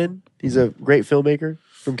Guy Madden. He's a great filmmaker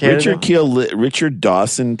from Canada. Richard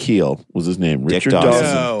Dawson Keel was his name. Dick Richard Dawson.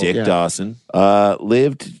 No. Dick Yeah. Dawson.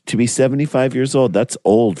 lived to be 75 years old. That's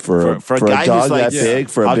old for For a a guy dog who's like that big.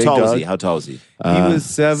 For how a big tall dog. was he? How tall was he? He was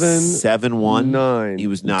 7'1". 9. He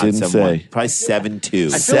was not Didn't 7'1". say. Probably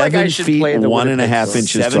 7'2". I feel like I 7 should feet play the 1.5 Winnipeg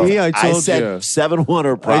inches Seven- tall. See, I told said you. 7'1"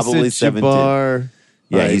 or probably I said 7'2". Jabbar.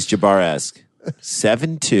 Yeah, Right. he's Jabbar-esque.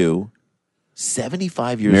 7'2",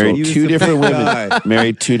 75 years Married old. He was two the different big women. guy.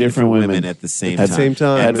 Married two different women at the same At time. the same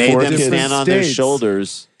time. Had And made four them kids. stand on their States.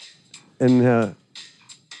 shoulders. And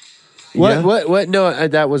What? yeah, What? No,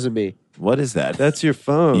 that wasn't me. What is that? that's your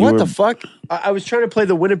phone. What were- the fuck? I was trying to play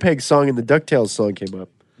the Winnipeg song and the DuckTales song came up.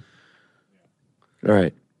 All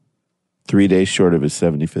right. 3 days short of his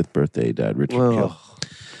 75th birthday, he died. Richard Well, Kiel.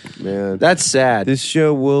 man. That's sad. This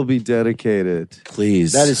show will be dedicated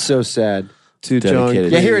Please. That is so sad. to Dedicated.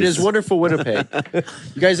 John. Yeah, here it Cleese. is. Wonderful Winnipeg.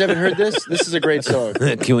 You guys haven't heard this? This is a great song.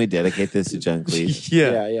 Can we dedicate this to John Cleese?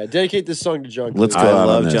 Yeah. Yeah. Dedicate this song to John. Let's Cleese. go I out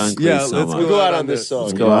love on John this. Cleese Yeah, so let's much. go Go out out on on this this. song.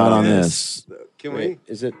 Let's go out on this. Can Wait,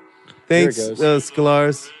 we? is it? Thanks, Here it goes.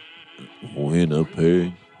 Scalars.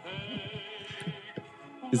 Winnipeg.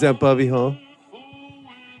 Is that Bobby Hall?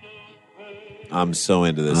 I'm so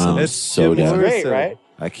into this Oh, song. That's so Jim down. Morrison. Great, right?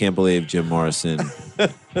 I can't believe Jim Morrison.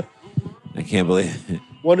 I can't believe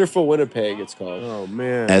Wonderful Winnipeg. It's called. Oh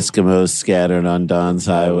man. Eskimos scattered on Don's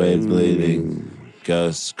highway bleeding.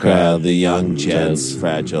 Ghosts crowd the young Jed's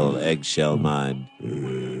fragile eggshell mind.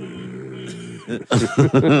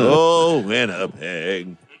 Oh,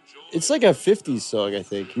 Winnipeg. It's like a '50s song, I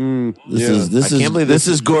think. This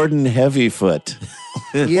is Gordon Heavyfoot.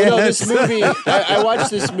 Well, no, this movie. I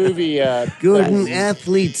watched this movie. Gordon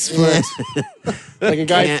Athlete's Foot. Like a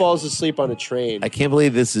guy Can't- falls asleep on a train. I can't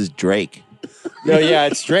believe this is Drake. No, yeah,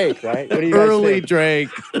 it's Drake, right? What do you guys Early think? Drake.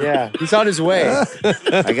 Yeah, he's on his way.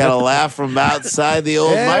 I got to laugh from outside the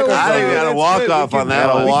old Yeah, microphone. I think I got to that's walk good. off We on can- that.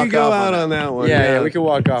 I'll We walk could go off out on on that one. Yeah, we can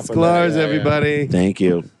walk off. on that. Scalars, Yeah, yeah. everybody. Thank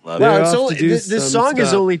you. Love They're Wow, it. it's off only, to do this some song is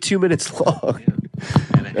stuff. only 2 minutes long.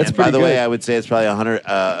 That's pretty by the way, good. I would say it's probably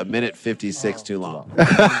a minute 56 too long.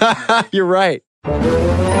 You're right.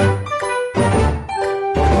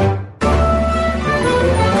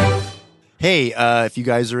 Hey, if you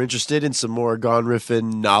guys are interested in some more Gone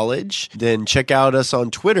Riffin' knowledge, then check out us on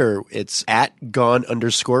Twitter. It's at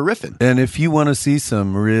Gone_Riffin. And if you want to see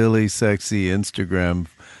some really sexy Instagram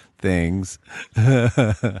things,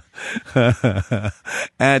 at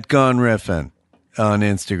Gone Riffin' on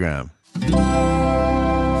Instagram.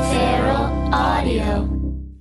 Audio.